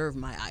to reserve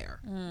my ire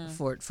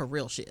for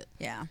real shit.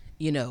 Yeah.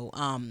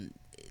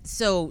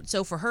 So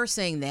for her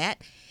saying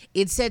that,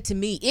 it said to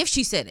me, if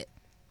she said it,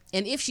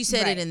 and if she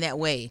said Right. it in that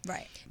way,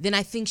 Right. then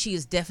I think she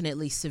is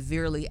definitely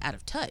severely out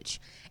of touch.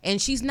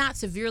 And she's not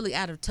severely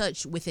out of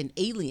touch with an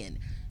alien.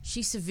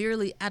 She's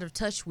severely out of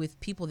touch with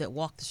people that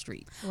walk the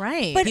street.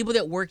 Right. People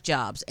that work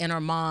jobs and are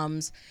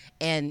moms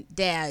and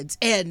dads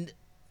and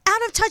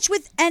Out of touch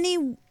with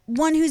anyone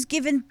who's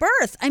given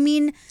birth. I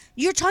mean,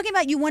 you're talking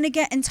about you want to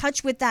get in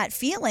touch with that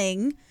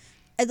feeling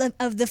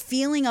of the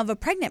feeling of a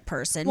pregnant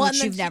person, well, which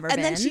and then you've never been.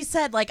 And then she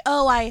said but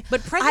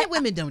but pregnant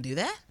women don't do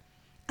that.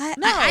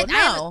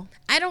 no.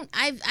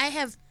 I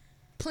have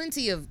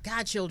plenty of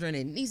godchildren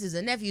and nieces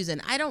and nephews,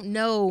 and I don't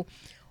know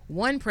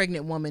one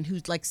pregnant woman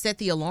who's set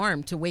the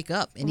alarm to wake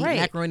up and eat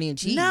macaroni and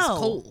cheese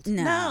cold.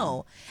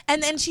 No.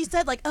 And then she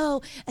said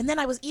and then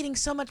I was eating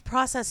so much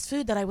processed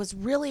food that I was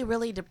really,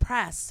 really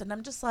depressed. And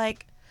I'm just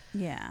like,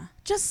 yeah.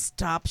 just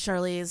stop,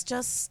 Charlize.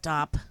 Just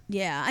stop.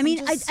 Yeah. I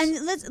mean, just-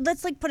 and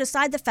let's put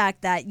aside the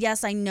fact that,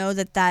 yes, I know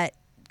that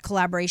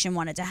collaboration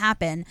wanted to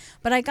happen,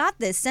 but I got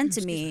this sent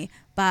to me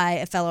by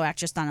a fellow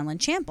actress, Donna Lynn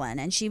Champlin,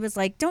 and she was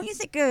like, don't you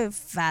think a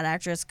fat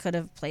actress could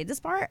have played this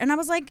part? And I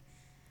was like,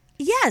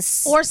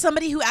 yes. Or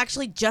somebody who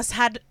actually just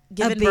had A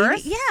given baby.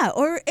 birth. Yeah.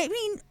 Or, I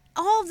mean,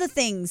 all of the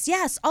things.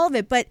 Yes, all of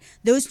it. But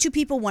those two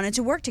people wanted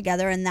to work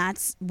together, and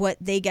that's what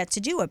they get to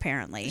do,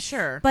 apparently.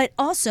 Sure. But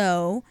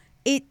also,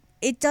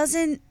 it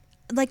doesn't,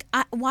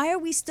 why are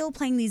we still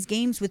playing these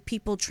games with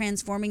people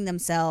transforming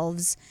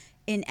themselves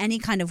in any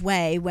kind of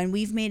way when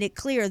we've made it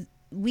clear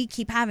we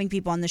keep having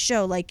people on the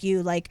show like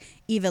you, like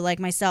Eva, like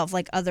myself,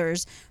 like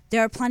others.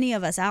 There are plenty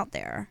of us out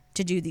there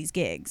to do these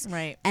gigs.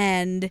 Right.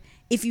 And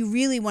if you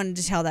really wanted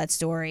to tell that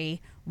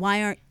story,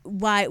 why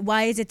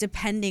is it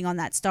depending on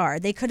that star?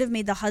 They could have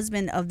made the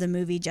husband of the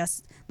movie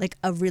just like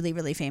a really,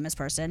 really famous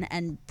person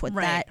and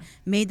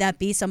made that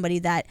be somebody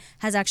that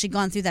has actually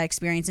gone through that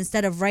experience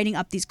instead of writing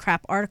up these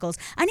crap articles.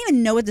 I didn't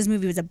even know what this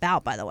movie was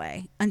about, by the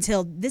way,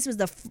 until this was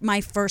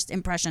my first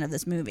impression of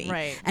this movie.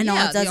 Right. And all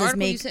it does is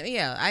make.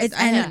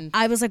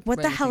 I was like,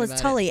 what the hell is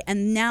Tully?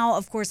 And now,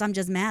 of course, I'm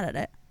just mad at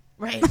it.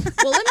 Right.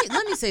 Well,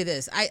 let me say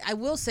this. I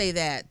will say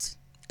that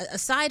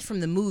aside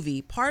from the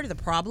movie, part of the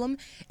problem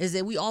is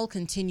that we all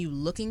continue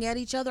looking at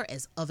each other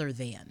as other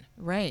than.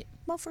 Right.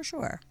 Well, for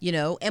sure.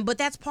 But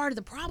that's part of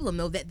the problem,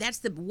 though.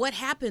 What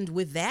happened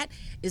with that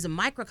is a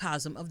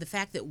microcosm of the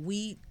fact that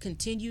we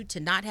continue to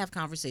not have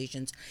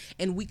conversations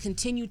and we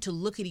continue to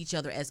look at each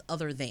other as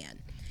other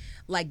than.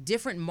 Like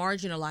different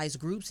marginalized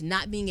groups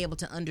not being able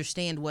to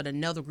understand what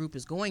another group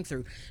is going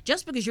through.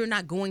 Just because you're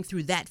not going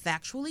through that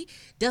factually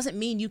doesn't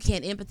mean you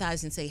can't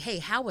empathize and say, hey,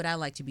 how would I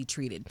like to be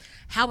treated?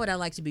 How would I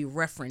like to be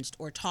referenced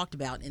or talked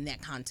about in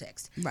that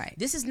context? Right.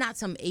 This is not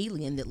some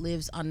alien that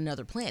lives on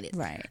another planet.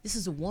 Right. This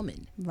is a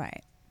woman.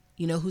 Right.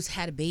 Who's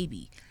had a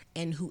baby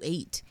and who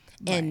ate.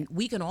 And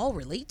we can all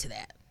relate to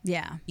that.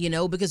 Yeah.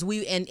 Because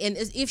and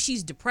if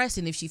she's depressed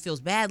and if she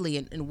feels badly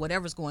and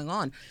whatever's going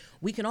on,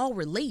 we can all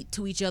relate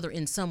to each other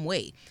in some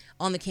way.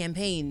 On the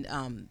campaign,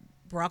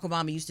 Barack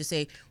Obama used to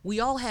say,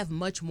 we all have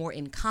much more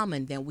in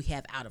common than we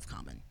have out of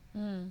common.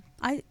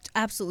 I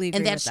absolutely agree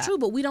and that's with that. true,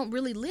 but we don't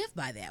really live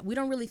by that. We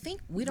don't really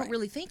think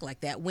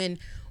like that. When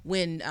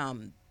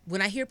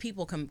I hear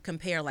people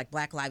compare like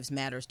Black Lives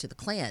Matters to the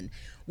Klan,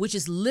 which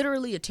is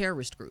literally a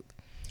terrorist group.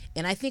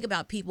 And I think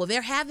about people,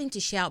 they're having to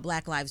shout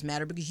Black Lives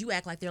Matter because you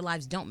act like their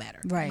lives don't matter.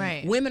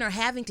 Right. Women are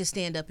having to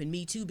stand up in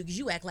Me Too because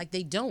you act like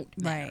they don't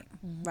matter.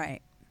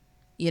 Right.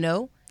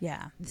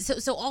 Yeah.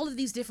 So all of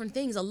these different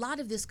things, a lot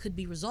of this could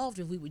be resolved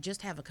if we would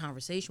just have a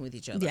conversation with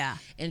each other. Yeah.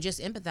 And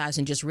just empathize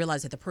and just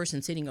realize that the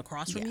person sitting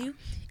across from you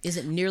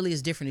isn't nearly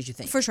as different as you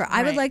think. For sure.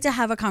 I would like to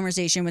have a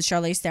conversation with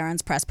Charlize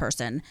Theron's press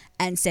person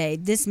and say,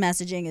 this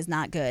messaging is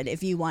not good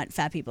if you want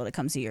fat people to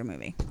come see your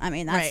movie. I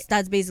mean,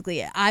 that's basically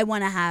it. I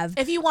want to have...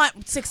 If you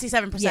want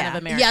 67% of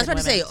American Yeah, I was about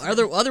to say,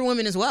 women. other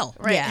women as well.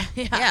 Right.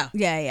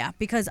 Yeah.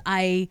 Because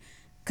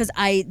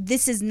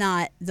this is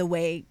not the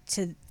way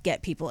to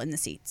get people in the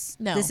seats.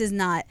 No. This is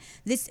not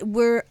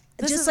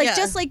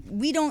just like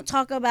we don't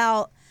talk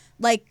about,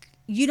 like,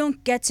 you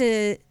don't get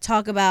to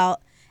talk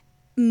about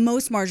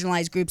most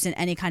marginalized groups in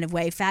any kind of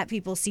way. Fat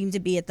people seem to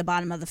be at the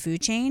bottom of the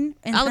food chain.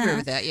 I'll agree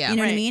with that, yeah. You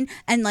know what I mean?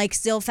 And like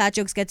still fat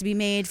jokes get to be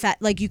made.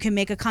 Like you can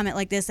make a comment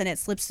like this and it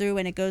slips through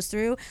and it goes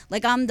through.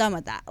 Like I'm done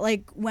with that.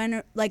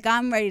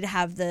 I'm ready to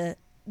have the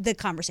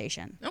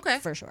conversation. Okay.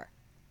 For sure.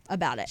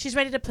 About it. She's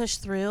ready to push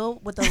through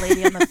with the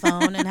lady on the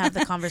phone and have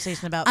the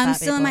conversation about I'm fat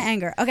still in people. my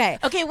anger. Okay.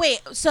 Okay,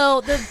 wait. So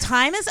the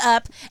time is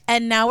up,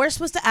 and now we're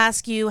supposed to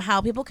ask you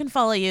how people can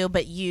follow you,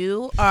 but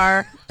you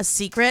are a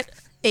secret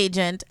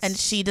agent, and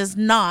she does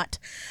not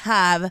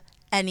have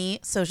any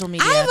social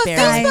media. I have a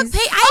barriers. Facebook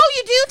page.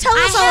 You do? Tell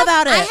us all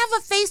about it. I have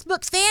a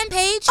Facebook fan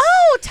page.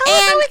 Oh, tell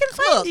us how And we can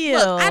find you.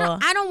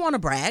 Look, I don't want to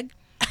brag,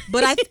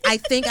 but I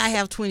think I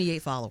have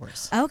 28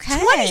 followers. Okay.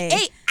 28.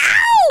 Ow!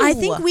 I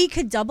think we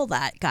could double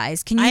that,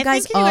 guys. Can you I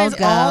guys think you all guys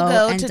go all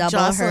go and to double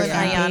Jocelyn her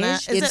fan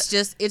Ayana. page? Is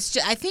It's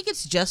just I think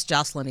it's just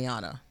Jocelyn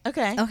Ayana,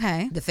 Okay.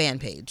 Okay. the fan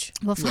page.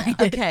 We'll find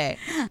it. Okay.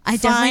 I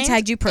definitely Find-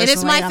 tagged you And personally.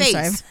 it's my I'm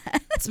face.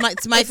 sorry.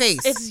 It's my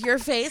face. It's your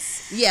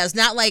face. Yeah, it's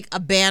not like a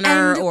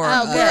banner or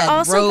we're a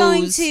also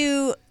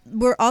rose.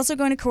 we're also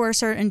going to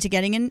coerce her into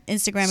getting an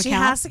Instagram She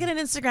account. has to get an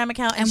Instagram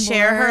account and And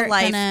share her we're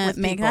life gonna with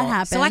make people. that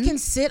happen. So I can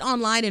sit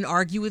online and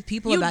argue with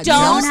people You about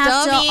don't dumb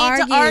have stuff.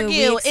 to need argue.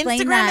 to We explain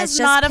Instagram that. is It's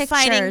not just a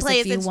fighting pictures place.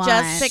 if you It's want.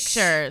 just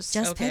pictures.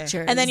 Just Okay.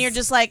 pictures. And then you're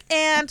just like,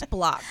 and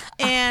block,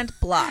 and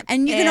block.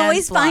 and you can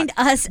always block. find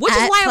us Which is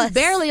at why Plus. I'm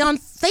barely on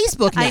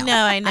Facebook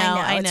now. I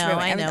know. It's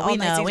ruined. All We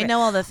my know. things We are- know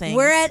all the things.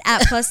 We're at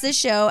Plus the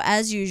Show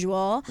as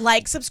usual.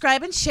 Like,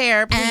 subscribe, and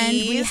share, please. And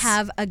we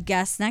have a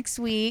guest next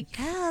week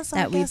Yes, our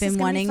that we've guest is been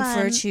gonna be wanting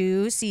for fun.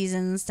 2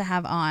 seasons to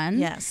have on.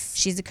 Yes.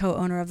 She's a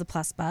co-owner of the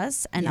Plus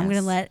Bus. And I'm Yes.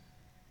 going to let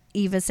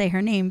Eva say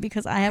her name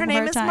because I have Her a name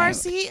hard is time.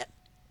 Marcy.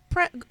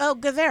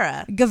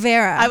 Guevara.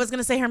 Guevara. I was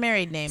gonna say her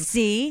married name.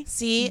 C.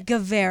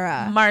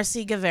 Guevara.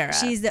 Marcy Guevara.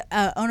 She's the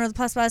owner of the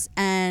Plus Bus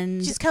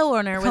and She's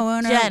co-owner with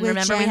co-owner Jen. with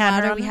Remember Jen we had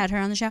her Lauder. on We had her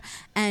on the show,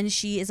 and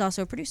she is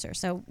also a producer.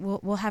 So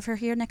we'll have her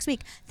here next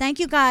week. Thank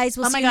you guys.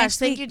 We'll Oh see my you gosh, next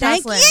thank week. you,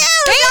 Jocelyn. Thank you.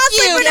 Thank you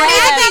Jocelyn, for for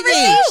having me.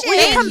 conversation. Will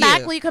you Thank come you.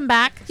 back? Will you come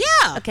back?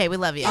 Yeah. Okay, we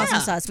love you.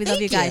 Awesome sauce. We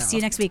love you Thank guys. you. See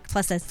you next week.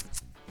 Plus this.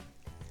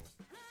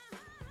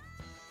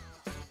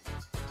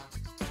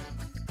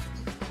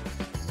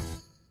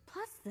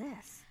 Plus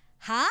this.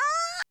 Hi.